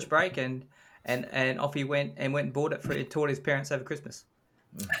during a lunch break, and off he went and bought it taught his parents over Christmas.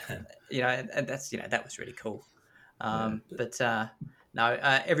 And that's that was really cool.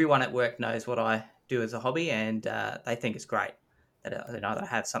 Everyone at work knows what I do as a hobby, and they think it's great that I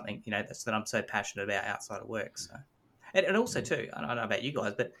have something that I'm so passionate about outside of work. So, and also too, I don't know about you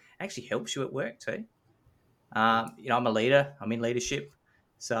guys, but it actually helps you at work too. I'm a leader. I'm in leadership.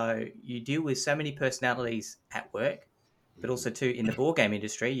 So you deal with so many personalities at work, but also too in the board game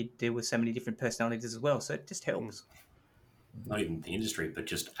industry, you deal with so many different personalities as well. So it just helps. Not even the industry, but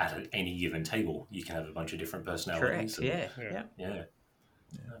just at any given table, you can have a bunch of different personalities. Correct. Yeah. No,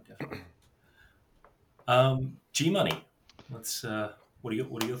 definitely. G Money, Let's. What are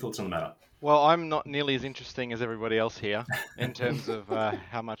your thoughts on the matter? Well, I'm not nearly as interesting as everybody else here in terms of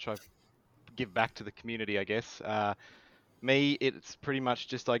how much I give back to the community, I guess. Me, it's pretty much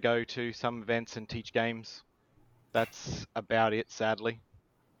just I go to some events and teach games. That's about it, sadly.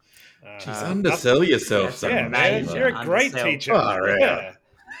 Just undersell yourself. That's Yeah, man, amazing. you're a great Undersell. teacher. Oh,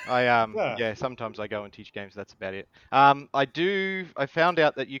 Yeah. Yeah, sometimes I go and teach games. That's about it. I found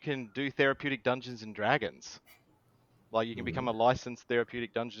out that you can do therapeutic Dungeons and Dragons. Like you can become a licensed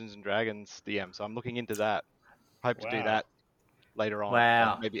therapeutic Dungeons and Dragons DM. So I'm looking into that. Hope to do Wow. that later on.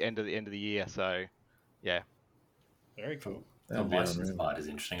 Wow. Maybe end of the year. So, yeah. Very cool. The That'd be license unreal. part is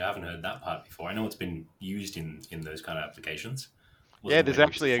interesting. I haven't heard that part before. I know it's been used in those kind of applications. Yeah, there's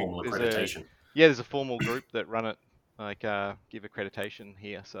actually formal there's accreditation. there's a formal group that run it, like give accreditation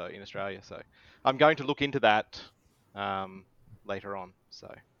here, so in Australia. So I'm going to look into that later on.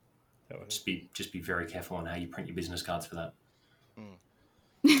 So Just be very careful on how you print your business cards for that.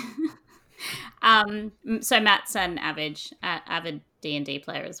 So Matt's an avid D&D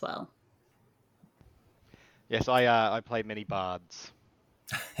player as well. yes, I play many bards.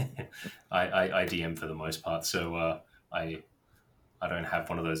 I DM for the most part, so I don't have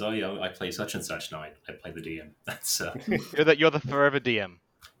one of those. Oh yeah, I play such and such. No, I play the DM. That's You're the forever DM.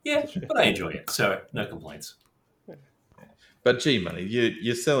 yeah, but I enjoy it, so no complaints. But gee, money,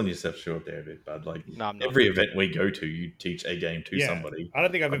 you're selling yourself short there a bit, bud. Like No, I'm not. every event we go to, you teach a game to Yeah. somebody. I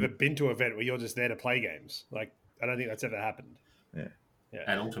don't think I've ever been to an event where you're just there to play games. Like, I don't think that's ever happened.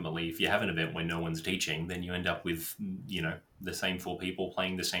 And ultimately, if you have an event where no one's teaching, then you end up with the same 4 people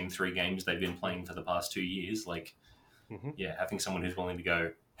playing the same 3 games they've been playing for the past 2 years. Like, having someone who's willing to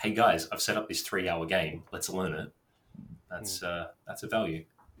go, hey guys, I've set up this 3-hour game. Let's learn it. That's a value.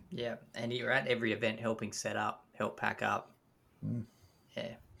 Yeah, and you're at every event helping set up, help pack up.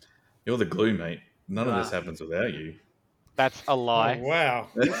 Yeah. You're the glue, mate. None of Wow. this happens without you. That's a lie. Oh, wow.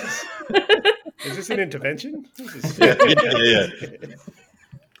 Is this an intervention? This is- Yeah.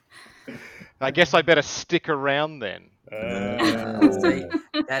 I guess I better stick around then. See,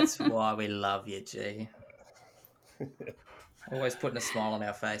 that's why we love you, G. Always putting a smile on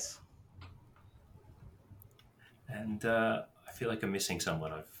our face. And I feel like I'm missing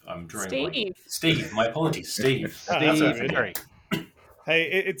someone. I'm drawing a blank. Steve. Steve, my apologies, Steve. Oh, that's all Steve good. Perry. Hey,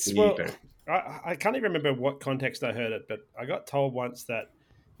 it's Steve well, Perry. I can't even remember what context I heard it, but I got told once that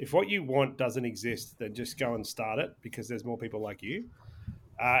if what you want doesn't exist, then just go and start it because there's more people like you.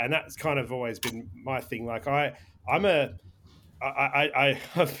 And that's kind of always been my thing. Like I've been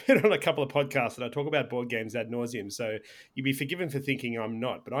on a couple of podcasts and I talk about board games ad nauseum. So you'd be forgiven for thinking I'm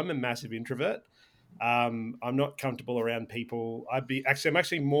not, but I'm a massive introvert. I'm not comfortable around people. I'm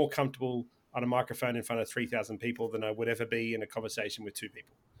actually more comfortable on a microphone in front of 3,000 people than I would ever be in a conversation with 2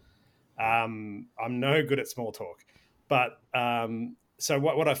 people. I'm no good at small talk, but so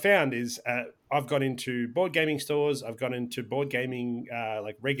what I found is I've got into board gaming stores. I've got into board gaming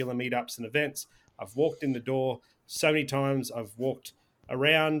like regular meetups and events. I've walked in the door so many times. I've walked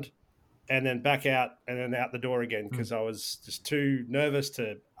around and then back out and then out the door again because I was just too nervous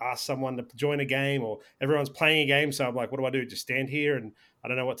to ask someone to join a game, or everyone's playing a game. So I'm like, what do I do? Just stand here and I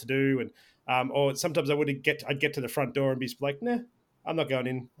don't know what to do. And or sometimes I'd get to the front door and be like, nah, I'm not going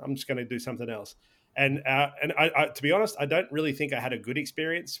in. I'm just going to do something else. And I, to be honest, I don't really think I had a good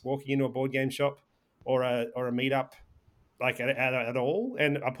experience walking into a board game shop or a meetup like at all.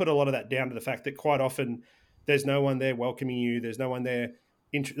 And I put a lot of that down to the fact that quite often there's no one there welcoming you. There's no one there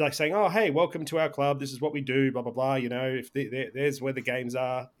like saying, oh, hey, welcome to our club. This is what we do, blah, blah, blah. You know, if there's where the games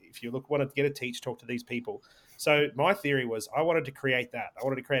are. If you want to get a teach, talk to these people. So my theory was I wanted to create that. I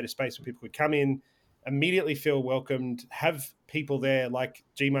wanted to create a space where people could come in, immediately feel welcomed, have people there like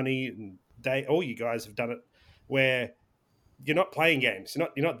G-Money and all you guys have done it, where you're not playing games.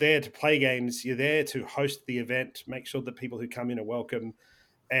 You're not there to play games. You're there to host the event, make sure that people who come in are welcome.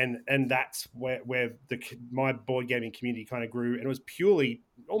 And that's where my board gaming community kind of grew. And it was purely,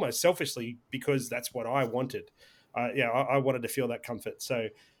 almost selfishly, because that's what I wanted. I wanted to feel that comfort. So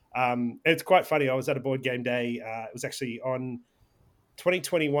it's quite funny. I was at a board game day. It was actually on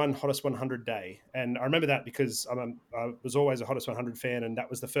 2021 Hottest 100 Day. And I remember that because I was always a Hottest 100 fan. And that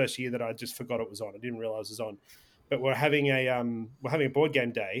was the first year that I just forgot it was on. I didn't realize it was on. But we're having a board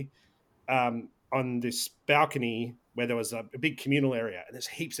game day on this balcony where there was a big communal area and there's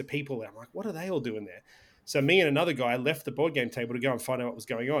heaps of people there. I'm like, what are they all doing there? So me and another guy left the board game table to go and find out what was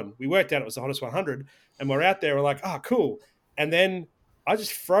going on. We worked out it was the Hottest 100 and we're out there. We're like, oh, cool. And then I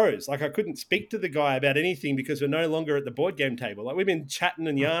just froze. Like I couldn't speak to the guy about anything because we're no longer at the board game table. Like we've been chatting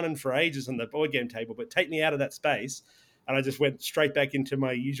and yarning for ages on the board game table, but take me out of that space. And I just went straight back into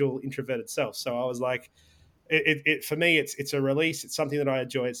my usual introverted self. So I was like, it for me, it's a release. It's something that I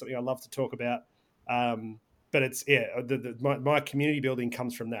enjoy. It's something I love to talk about. But it's my community building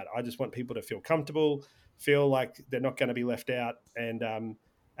comes from that. I just want people to feel comfortable, feel like they're not going to be left out. And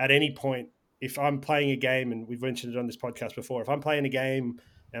at any point, if I'm playing a game, and we've mentioned it on this podcast before, if I'm playing a game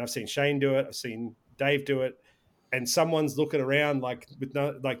and I've seen Shane do it, I've seen Dave do it, and someone's looking around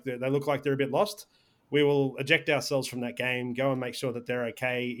they look like they're a bit lost, we will eject ourselves from that game, go and make sure that they're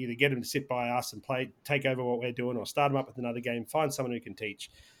okay, either get them to sit by us and take over what we're doing, or start them up with another game, find someone who can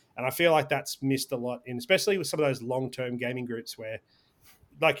teach. And I feel like that's missed a lot, especially with some of those long-term gaming groups where,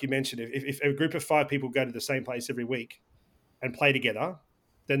 like you mentioned, if a group of 5 people go to the same place every week and play together,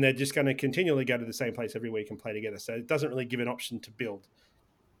 then they're just going to continually go to the same place every week and play together. So it doesn't really give an option to build.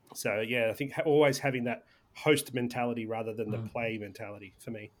 So, yeah, I think always having that host mentality rather than the play mentality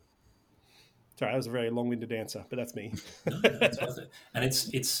for me. Sorry, that was a very long-winded answer, but that's me. No, that's worth it. And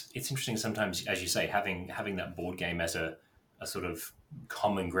it's interesting sometimes, as you say, having that board game as a sort of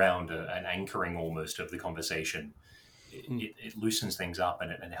common ground, an anchoring almost of the conversation. It loosens things up,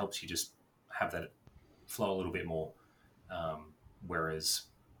 and it helps you just have that flow a little bit more. Whereas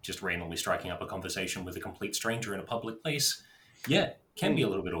just randomly striking up a conversation with a complete stranger in a public place, can be a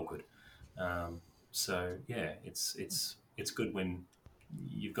little bit awkward. So yeah, it's good when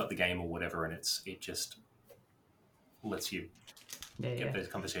you've got the game or whatever, and it just lets you get those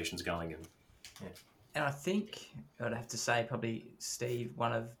conversations going. And I think I'd have to say, probably, Steve,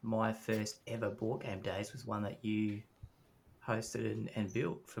 one of my first ever board game days was one that you hosted and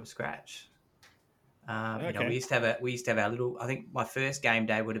built from scratch. Okay. We used to have our little. I think my first game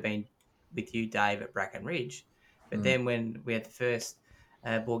day would have been with you, Dave, at Bracken Ridge. But then when we had the first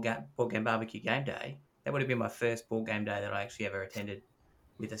board game barbecue game day, that would have been my first board game day that I actually ever attended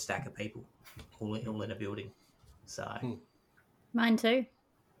with a stack of people, all in a building. So, Mine too.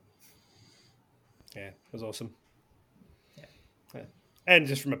 Yeah, it was awesome. Yeah. And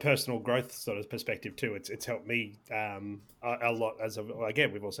just from a personal growth sort of perspective too, it's helped me a lot.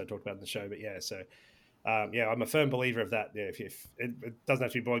 Again, we've also talked about in the show, but I'm a firm believer of that. Yeah, if it doesn't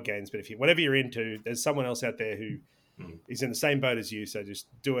have to be board games, but whatever you're into, there's someone else out there who is in the same boat as you. So just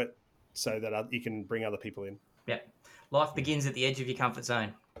do it so that you can bring other people in. Yeah, life begins at the edge of your comfort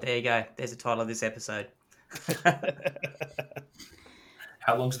zone. There you go. There's the title of this episode.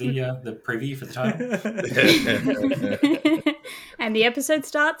 How long's the preview for the title? And the episode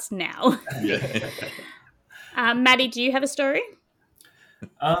starts now. Maddie, do you have a story?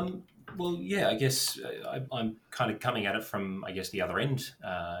 Well, yeah, I guess I'm kind of coming at it from, I guess, the other end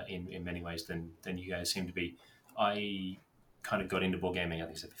in many ways than you guys seem to be. I kind of got into board gaming, I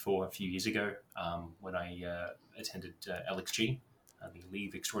think I said before, a few years ago when I attended LXG, the League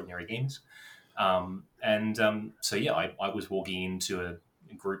of Extraordinary Games. I was walking into a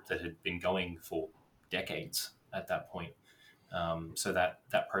group that had been going for decades at that point. So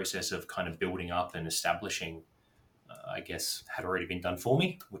that process of kind of building up and establishing, I guess, had already been done for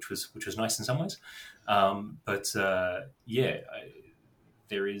me, which was nice in some ways.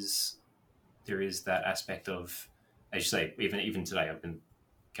 There is that aspect of, as you say, even today, I've been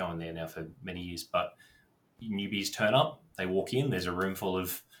going there now for many years, but newbies turn up, they walk in, there's a room full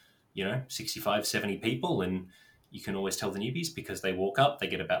of 65, 70 people, and you can always tell the newbies because they walk up, they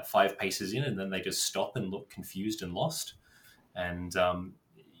get about 5 paces in, and then they just stop and look confused and lost. And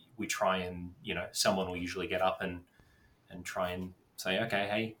we try and, someone will usually get up and try and say, okay,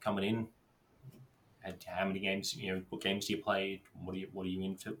 hey, coming in, how many games, what games do you play? What are you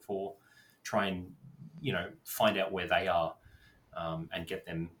in for? Try and, find out where they are and get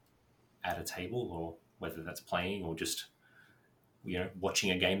them at a table, or whether that's playing or just,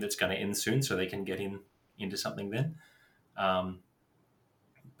 watching a game that's going to end soon so they can get into something then. That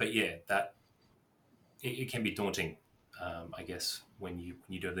it can be daunting, I guess, when you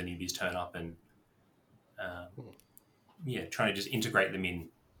do have the newbies turn up and trying to just integrate them in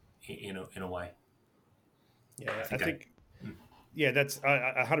a way. Yeah, I think that's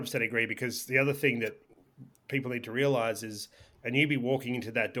I 100% agree, because the other thing that people need to realize is a newbie walking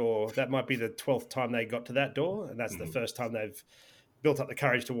into that door, that might be the 12th time they got to that door, and that's the first time they've built up the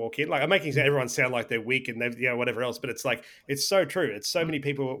courage to walk in. Like, I'm making everyone sound like they're weak and they've, whatever else, but it's like, it's so true. It's so many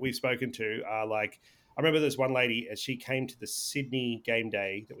people we've spoken to are like, I remember there's one lady, as she came to the Sydney game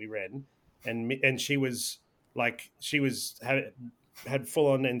day that we ran, and she was like, had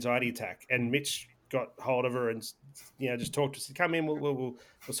full on anxiety attack, and Mitch got hold of her and, just talked to us, come in, we'll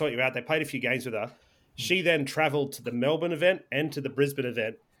sort you out. They played a few games with her. She then traveled to the Melbourne event and to the Brisbane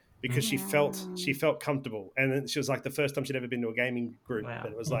event because she felt comfortable. And then she was like the first time she'd ever been to a gaming group. Wow.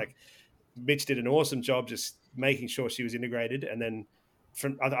 And it was like, Mitch did an awesome job just making sure she was integrated. And then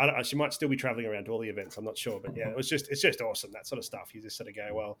she might still be traveling around to all the events. I'm not sure, but yeah, it's just awesome, that sort of stuff. You just sort of go,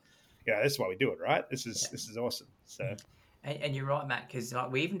 well, this is why we do it, right? This is awesome. So, and you're right, Matt, because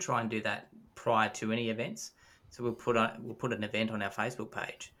we even try and do that prior to any events. So we'll put an event on our Facebook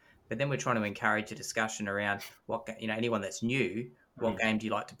page, but then we're trying to encourage a discussion around what anyone that's new, what game do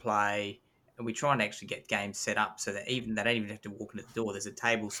you like to play, and we try and actually get games set up so that they don't even have to walk into the door. There's a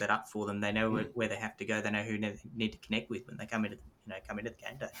table set up for them. They know where they have to go. They know who they need to connect with when they come into the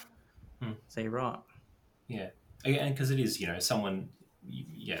game day. So you're right. Yeah, and because it is someone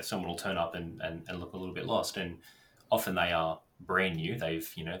will turn up and look a little bit lost, and often they are brand new.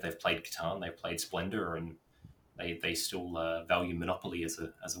 They've played Catan, they've played Splendor, and they still value Monopoly as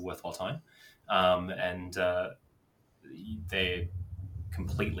a worthwhile time, and they're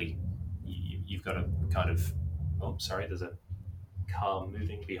completely. You've got to kind of. Oh, sorry, there's a car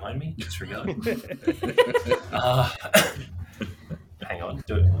moving behind me. Disregard. Hang on,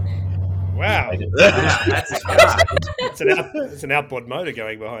 do it. Wow, it's an outboard motor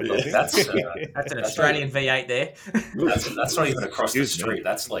going behind you. That's an Australian V8 there. That's not even across the street.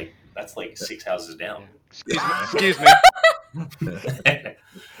 That's like 6 houses down. Excuse me.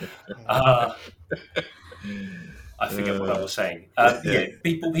 I forget what I was saying.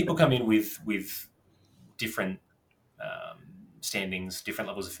 People come in with different standings, different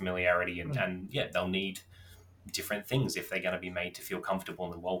levels of familiarity, and they'll need different things if they're going to be made to feel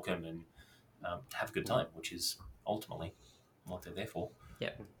comfortable and welcome and have a good time, which is ultimately what they're there for.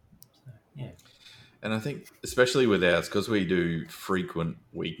 Yep. So, yeah. And I think, especially with ours, because we do frequent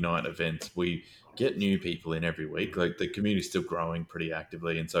weeknight events, we get new people in every week. Like, the community's still growing pretty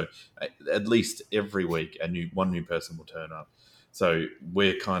actively, and so at least every week one new person will turn up. So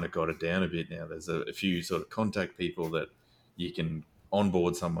we're kind of got it down a bit now. There's a few sort of contact people that you can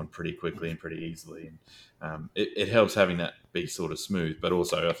onboard someone pretty quickly and pretty easily, and it helps having that be sort of smooth. But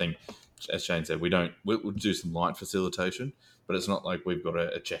also, I think, as Shane said, we'll do some light facilitation, but it's not like we've got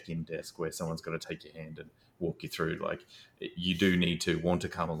a check-in desk where someone's got to take your hand and walk you through. Like, you do need to want to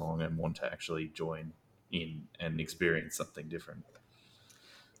come along and want to actually join in and experience something different.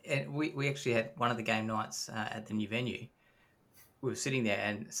 And we actually had one of the game nights at the new venue. We were sitting there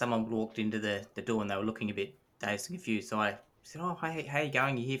and someone walked into the door and they were looking a bit dazed and confused. So I said, "Oh, hey, how are you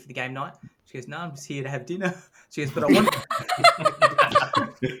going? You here for the game night?" She goes, "No, I'm just here to have dinner." She goes, "But I want..."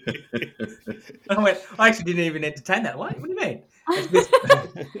 I went, "I actually didn't even entertain that. What do you mean?"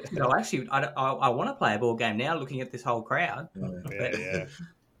 No, actually, I want to play a board game now, looking at this whole crowd. Yeah.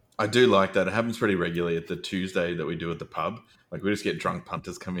 I do like that. It happens pretty regularly at the Tuesday that we do at the pub. Like, we just get drunk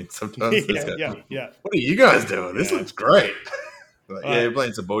punters come in sometimes. Yeah. What are you guys doing? This looks great. Like, you're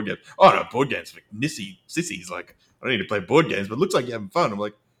playing some board games. Oh, no, board games for sissies. Like, I don't need to play board games, but it looks like you're having fun. I'm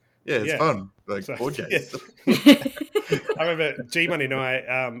like, yeah, it's fun. Like, board games. Yeah. I remember G-Money and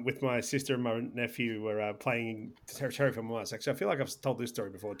I, with my sister and my nephew, were playing Terraforming Mars. Actually, I feel like I've told this story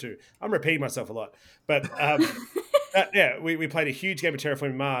before too. I'm repeating myself a lot. But we played a huge game of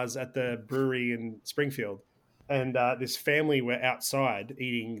Terraforming Mars at the brewery in Springfield. And this family were outside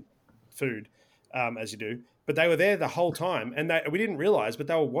eating food, as you do. But they were there the whole time. And we didn't realize, but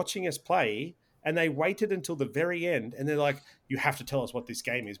they were watching us play. And they waited until the very end. And they're like, "You have to tell us what this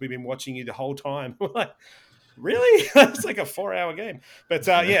game is. We've been watching you the whole time." We're like, really? It's like a 4-hour game. But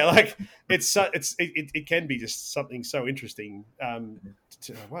it can be just something so interesting.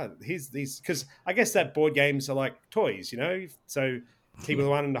 Here's these, because I guess that board games are like toys, So people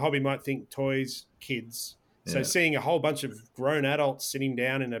who aren't in the hobby might think toys, kids. So seeing a whole bunch of grown adults sitting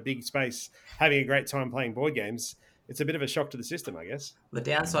down in a big space having a great time playing board games, it's a bit of a shock to the system, I guess. The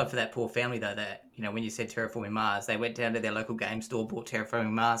downside for that poor family, though, that when you said Terraforming Mars, they went down to their local game store, bought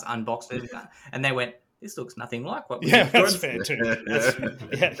Terraforming Mars, unboxed it, and they went, "This looks nothing like what we did." That's fair too.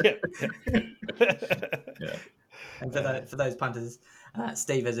 And for those punters,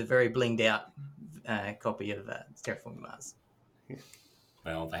 Steve has a very blinged out copy of Terraforming Mars.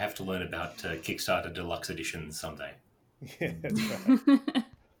 Well, they have to learn about Kickstarter Deluxe Editions someday. Yeah, that's right.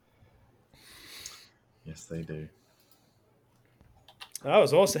 Yes, they do. That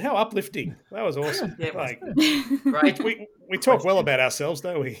was awesome. How uplifting. That was awesome. Yeah, great. We talk well about ourselves,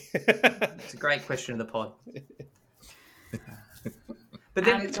 don't we? It's a great question of the pod. But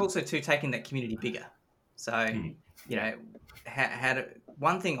then it's also taking that community bigger. So,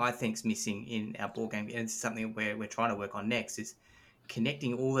 one thing I think's missing in our board game, and it's something we're trying to work on next, is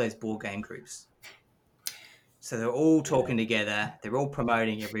connecting all those board game groups. So they're all talking together. They're all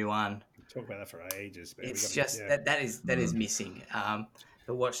promoting everyone. Talk about that for ages. Man. It's just that is missing.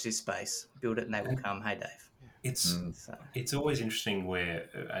 But watch this space, build it, and they will come. Hey, Dave. It's always interesting where,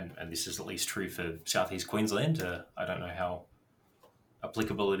 and this is at least true for Southeast Queensland. I don't know how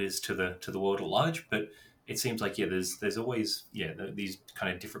applicable it is to the world at large. But it seems like there's always these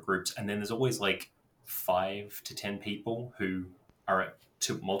kind of different groups, and then there's always like 5 to 10 people who are at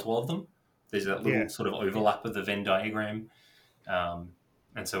multiple of them. There's that little sort of overlap of the Venn diagram.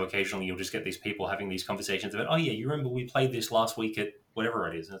 And so occasionally you'll just get these people having these conversations about, oh yeah, you remember we played this last week at whatever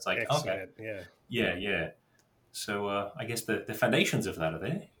it is. And it's like, Excellent. okay. Yeah. So I guess the foundations of that are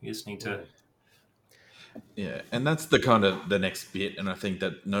there. You just need to... Yeah, and that's the kind of the next bit, and I think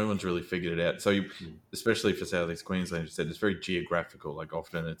that no one's really figured it out. So, especially for South East Queensland, you said it's very geographical. Like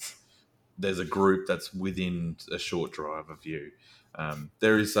often there's a group that's within a short drive of you.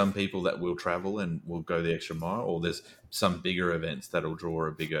 There is some people that will travel and will go the extra mile, or there's some bigger events that'll draw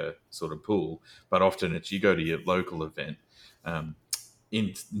a bigger sort of pool. But often it's you go to your local event.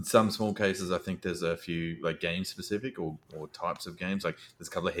 In some small cases, I think there's a few like game specific or types of games. Like there's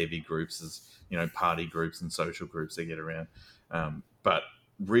a couple of heavy groups, there's party groups and social groups that get around. But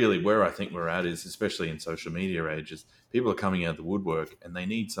really, where I think we're at is, especially in social media ages, people are coming out of the woodwork and they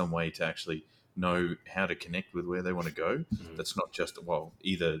need some way to actually know how to connect with where they want to go. That's not just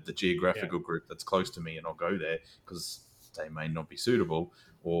either the geographical group that's close to me and I'll go there because they may not be suitable,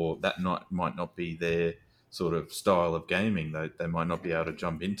 or that might not be their sort of style of gaming. They might not be able to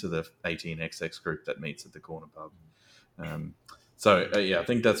jump into the 18xx group that meets at the corner pub. I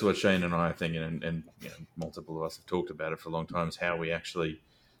think that's what Shane and I are thinking, and multiple of us have talked about it for a long time, is how we actually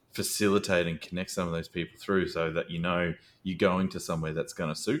facilitate and connect some of those people through, so that you're going to somewhere that's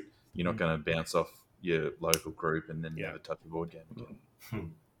going to suit. You're not going to bounce off your local group and then never touch a board game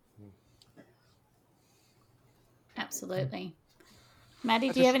again. Absolutely. Maddie,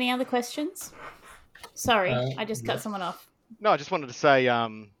 do you have any other questions? Sorry, I just cut someone off. No, I just wanted to say,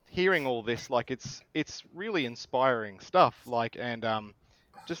 hearing all this, like it's really inspiring stuff. Like, and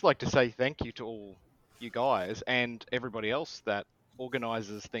just like to say thank you to all you guys and everybody else that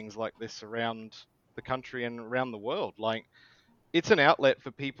organises things like this around the country and around the world. Like, it's an outlet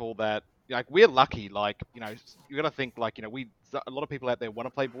for people that, like, we're lucky. Like, you got to think, like, a lot of people out there want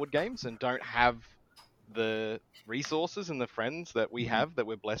to play board games and don't have the resources and the friends that we have, that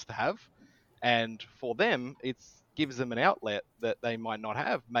we're blessed to have. And for them, it gives them an outlet that they might not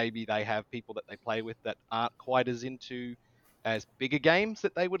have. Maybe they have people that they play with that aren't quite as bigger games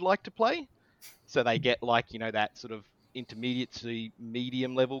that they would like to play. So they get that sort of intermediate to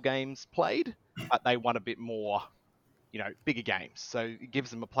medium level games played, but they want a bit more, bigger games. So it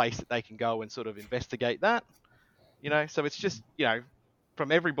gives them a place that they can go and sort of investigate that, So it's just,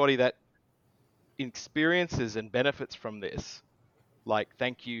 from everybody that experiences and benefits from this, like,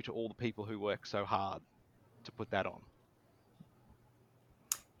 thank you to all the people who work so hard to put that on.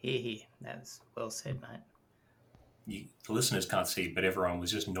 Here. That's well said, mate. The listeners can't see, but everyone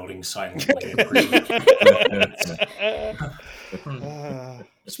was just nodding silently.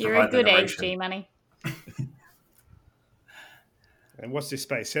 You're a good age, G-Money. And watch this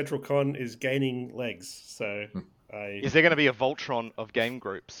space. Central Con is gaining legs. So, is there going to be a Voltron of game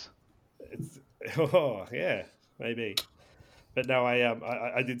groups? Yeah, maybe. But no,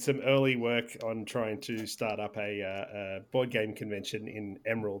 I did some early work on trying to start up a board game convention in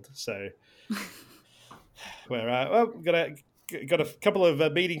Emerald. So we're got a couple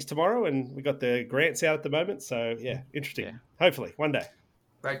of meetings tomorrow, and we got the grants out at the moment. So yeah, interesting. Yeah. Hopefully one day.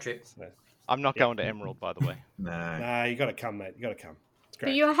 Road trip. So, I'm not going to Emerald, by the way. No, you got to come, mate. You got to come. It's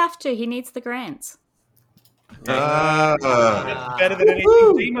great. But you have to. He needs the grants. Better than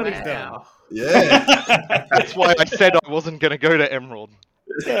anything G-Money's done. Yeah. That's why I said I wasn't going to go to Emerald.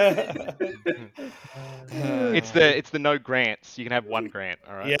 It's the no grants. You can have one grant,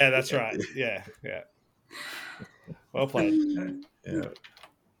 all right? Yeah, that's right. Yeah. Well played.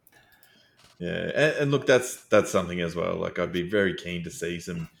 Yeah, and look, that's something as well. Like, I'd be very keen to see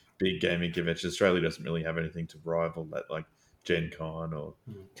some big gaming conventions. Australia doesn't really have anything to rival that, like Gen Con or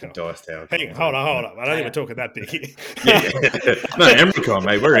Dice Tower. Hey, hold on. I don't even talk that big. No, Emerald,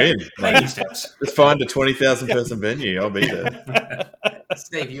 mate, we're in. Let's find a 20,000 person venue. I'll be there.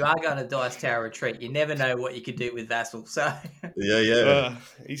 Steve, you are going to Dice Tower Retreat. You never know what you could do with Vassal. So yeah.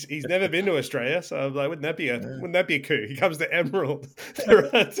 He's never been to Australia, so I'm like, wouldn't that be a coup? He comes to Emerald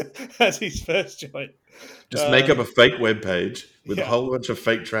as his first joint. Just make up a fake web page with a whole bunch of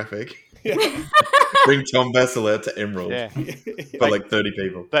fake traffic. Yeah. Bring Tom Vassal out to Emerald for like 30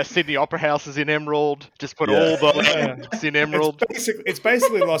 people. That Sydney Opera House is in Emerald. Just put all the landmarks in Emerald. It's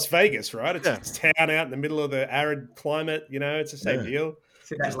basically Las Vegas, right? It's a town out in the middle of the arid climate. It's the same deal.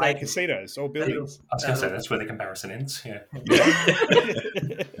 Just like casinos, all buildings. I was going to say that's where the comparison ends. Yeah.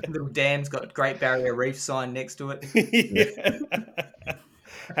 Little dam's got Great Barrier Reef sign next to it.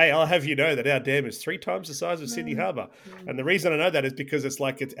 Hey, I'll have you know that our dam is 3 times the size of Sydney Harbour. And the reason I know that is because it's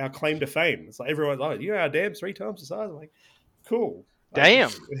our claim to fame. It's like everyone's like, you know, our dam's 3 times the size. I'm like, cool. Damn.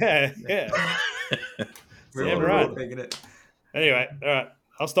 Yeah. We're Yeah, all right. thinking it. Anyway, all right.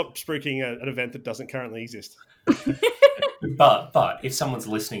 I'll stop spruiking an event that doesn't currently exist. But if someone's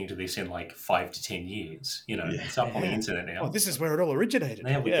listening to this in like 5 to 10 years, you know, it's up on the internet now. Oh, this is where it all originated.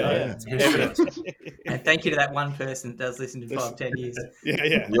 There we go. Yeah. Evidence. And thank you to that one person that does listen to 5-10 years.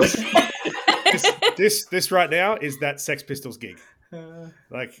 Yeah. This right now is that Sex Pistols gig.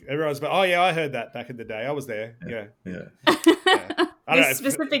 Like everyone's like, oh yeah, I heard that back in the day. I was there. Yeah. I don't know. This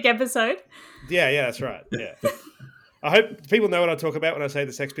specific episode. Yeah, that's right. Yeah. I hope people know what I talk about when I say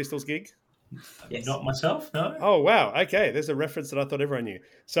the Sex Pistols gig. Yes. Not myself, no. Oh, wow. Okay. There's a reference that I thought everyone knew.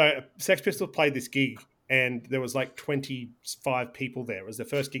 So Sex Pistols played this gig and there was like 25 people there. It was the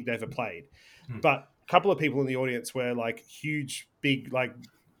first gig they ever played. But a couple of people in the audience were like huge, big, like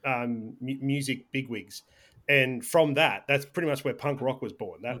music bigwigs. And from that's pretty much where punk rock was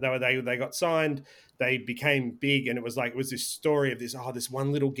born. They got signed, they became big, and it was this story of this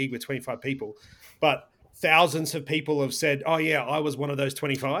one little gig with 25 people. But thousands of people have said, oh yeah, I was one of those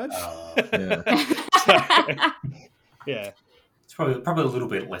 25. Yeah. It's probably a little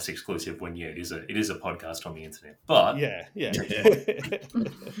bit less exclusive when it is a podcast on the internet. But yeah.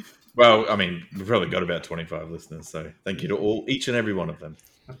 Well, I mean, we've probably got about 25 listeners, so thank you to each and every one of them.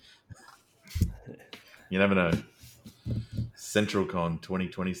 You never know. CentralCon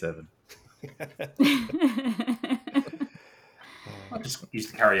 2027. I just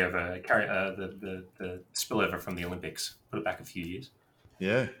used to carry the spillover from the Olympics, put it back a few years.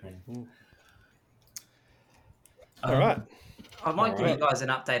 Yeah. All right. I might give you guys an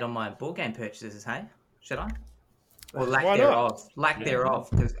update on my board game purchases, hey? Should I? Or lack Why thereof. not? Lack thereof,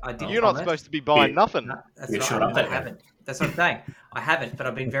 because I did. You're not supposed to be buying nothing. No, that's Yeah, right. shut up, I then. haven't. That's what I'm saying. I haven't, but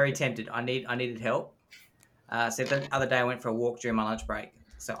I've been very tempted. I needed help. So the other day I went for a walk during my lunch break.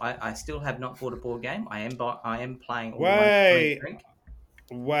 So I still have not bought a board game. I am playing. All Wait. my drink.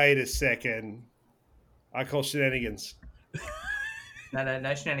 Wait a second. I call shenanigans.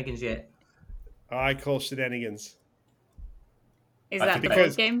 No shenanigans yet. I call shenanigans. Is that the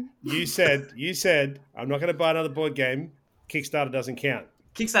Because board game? You said, I'm not going to buy another board game. Kickstarter doesn't count.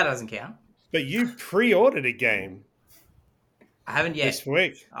 Kickstarter doesn't count. But you pre-ordered a game I haven't yet. this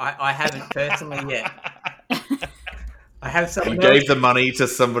week. I haven't personally yet. I have You someone gave else. the money to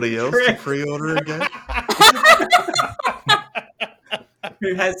somebody else to Correct. pre-order a game?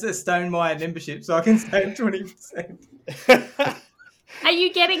 Who has a Stonemaier membership, so I can save 20%. Are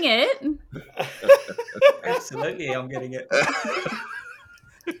you getting it? Absolutely, I'm getting it.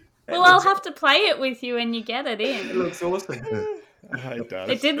 Well, I'll have to play it with you when you get it It in. looks awesome. It does.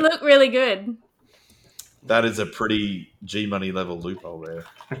 It did look really good. That is a pretty G-money level loophole there.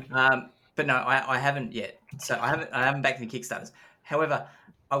 But no, I haven't yet. So I haven't backed any Kickstarters. However,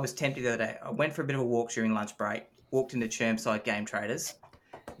 I was tempted the other day. I went for a bit of a walk during lunch break, walked into Chermside Game Traders.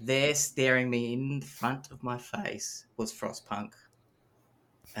 There, staring me in front of my face, was Frostpunk.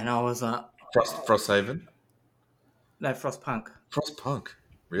 And I was like... Frosthaven? No, Frostpunk. Frostpunk. Is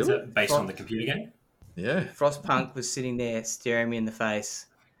Really? that based on the computer game? Yeah. Frostpunk was sitting there, staring me in the face.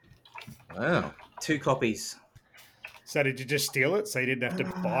 Wow. 2 copies. So did you just steal it so you didn't have to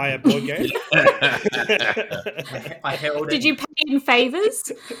buy a board game? I held it. Did you pay in favours?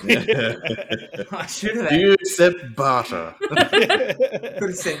 I should have. Do you accept barter? Could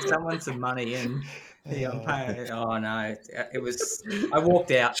have sent someone some money and I'm paying. Oh no, it was. I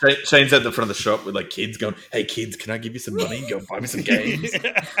walked out. Shane's at the front of the shop with like kids going, "Hey kids, can I give you some money? Go buy me some games."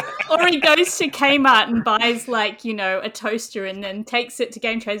 Or he goes to Kmart and buys a toaster and then takes it to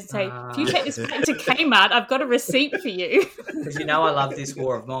Game Traders and say, if you take this back to Kmart, I've got a receipt for you. Because I love this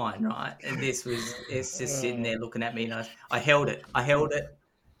war of mine, right? And it's just sitting there looking at me, and I held it,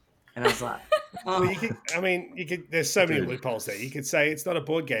 and I was like, Well, there's so many loopholes there. You could say it's not a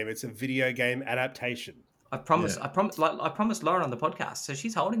board game; it's a video game adaptation. I promised Lauren on the podcast, so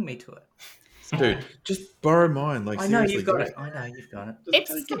she's holding me to it. Dude, just borrow mine. Like, I know seriously, you've got go. it. I know you've got it.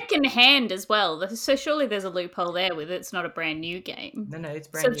 It's second hand as well, so surely there's a loophole there with it's not a brand new game. No, it's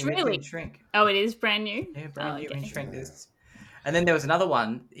So brand it's new. really- In Shrink. Oh, it is brand new? Yeah, brand new in okay. Shrink. And then there was another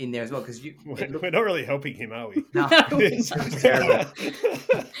one in there as well because We're not really helping him, are we? No. It's terrible.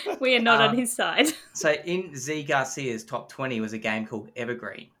 We are not on his side. So in Z Garcia's top 20 was a game called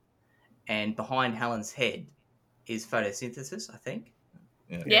Evergreen, and behind Helen's head is photosynthesis, I think.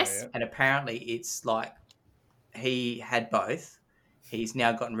 Yeah. Yes. Yeah. And apparently it's like he had both. He's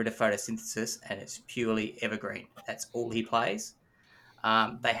now gotten rid of photosynthesis and it's purely Evergreen. That's all he plays.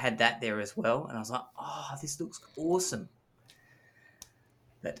 They had that there as well, and I was like, oh, this looks awesome.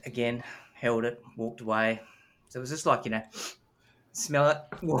 But again, held it, walked away. So it was just like, smell it,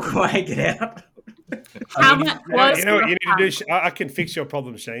 walk away, get out. How much was You know what you need to do? Frostpunk? I can fix your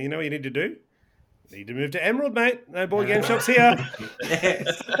problem, Shane. You know what you need to do? You need to move to Emerald, mate. No board game shops here.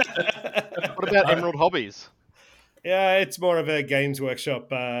 What about Emerald Hobbies? Yeah, it's more of a games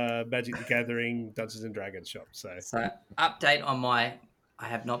workshop, Magic the Gathering, Dungeons and Dragons shop. So Update on I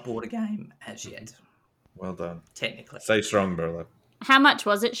have not bought a game as yet, Well done. technically. Stay strong, brother. How much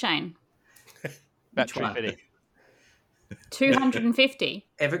was it, Shane? About Which one? 250. 250.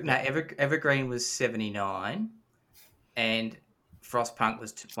 Evergreen was 79 and Frostpunk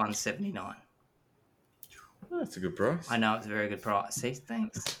was 179. Oh, that's a good price. I know it's a very good price. See,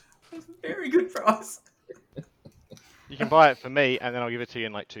 thanks. It's a very good price. You can buy it for me, and then I'll give it to you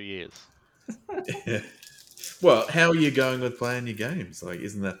in like 2 years. Yeah. Well, how are you going with playing your games? Like,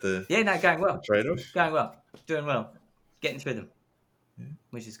 isn't that the Yeah, no, going well. trade-off? Going well. Doing well. Getting through them. Yeah.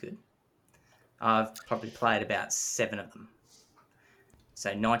 Which is good. I've probably played about 7 of them.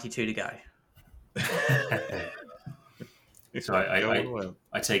 So 92 to go. So Going well.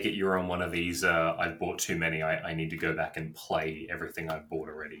 I take it you're on one of these. I've bought too many. I need to go back and play everything I've bought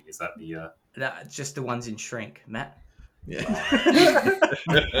already. Is that the? No, just the ones in shrink, Matt. Yeah.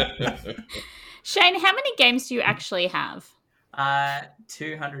 Shane, how many games do you actually have?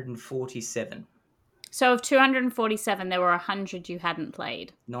 247. So of 247, there were 100 you hadn't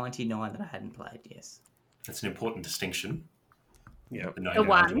played. 99 that I hadn't played, yes. That's an important distinction. yeah, The The 99 to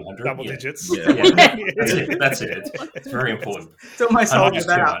one. 100. double Yeah. digits. Yeah. Yeah, that's it. It's very important. It's almost 100 holding is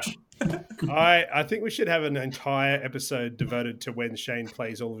that too up. much. I think we should have an entire episode devoted to when Shane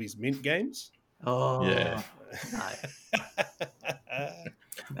plays all of his Mint games. Oh, Yeah. no.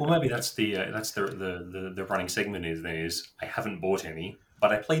 Well, maybe that's the running segment is I haven't bought any,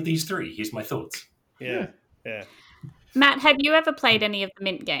 but I played these 3. Here's my thoughts. Yeah. Matt, have you ever played any of the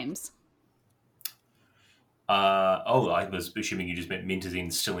Mint games? I was assuming you just meant Mint as in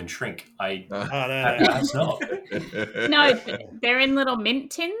still in shrink. I Oh, no. that's not. No, they're in little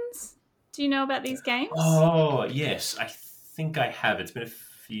mint tins. Do you know about these games? Oh yes, I think I have. It's been a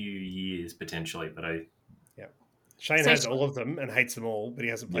few years potentially, but Shane So- has all of them and hates them all, but he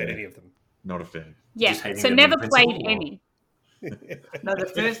hasn't played Yeah. any of them. Not a fan. Yeah, Just hating so them never in principle, played or- any. No,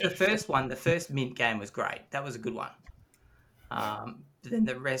 the first Mint game was great. That was a good one. But then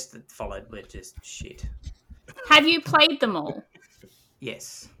the rest that followed were just shit. Have you played them all?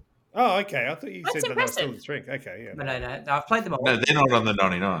 Yes. Oh, okay. I thought you That's said that was still impressive. the trick. Okay, yeah. No, I've played them all. No, they're not on the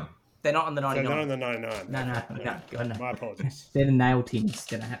 99. They're not on the So 99. not on the 99. No, God, no. My apologies. They're the nail tins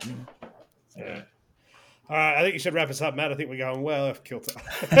that are happening. Yeah. All right, I think you should wrap us up, Matt. I think we're going well off kilter.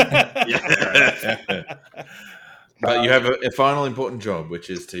 But you have a final important job, which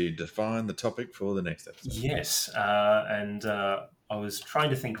is to define the topic for the next episode. Yes, and I was trying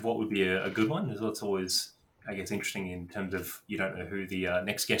to think of what would be a good one. It's always, I guess, interesting in terms of you don't know who the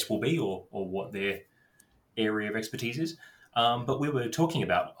next guest will be or what their area of expertise is. But we were talking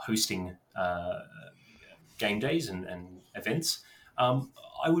about hosting game days and events.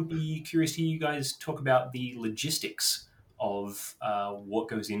 I would be curious to hear you guys talk about the logistics of what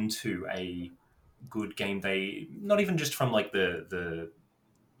goes into a good game day, not even just from like the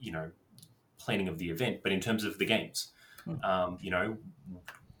planning of the event, but in terms of the games. Do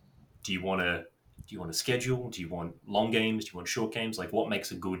you want to schedule? Do you want long games? Do you want short games? Like, what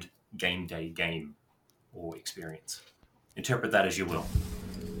makes a good game day game or experience? Interpret that as you will.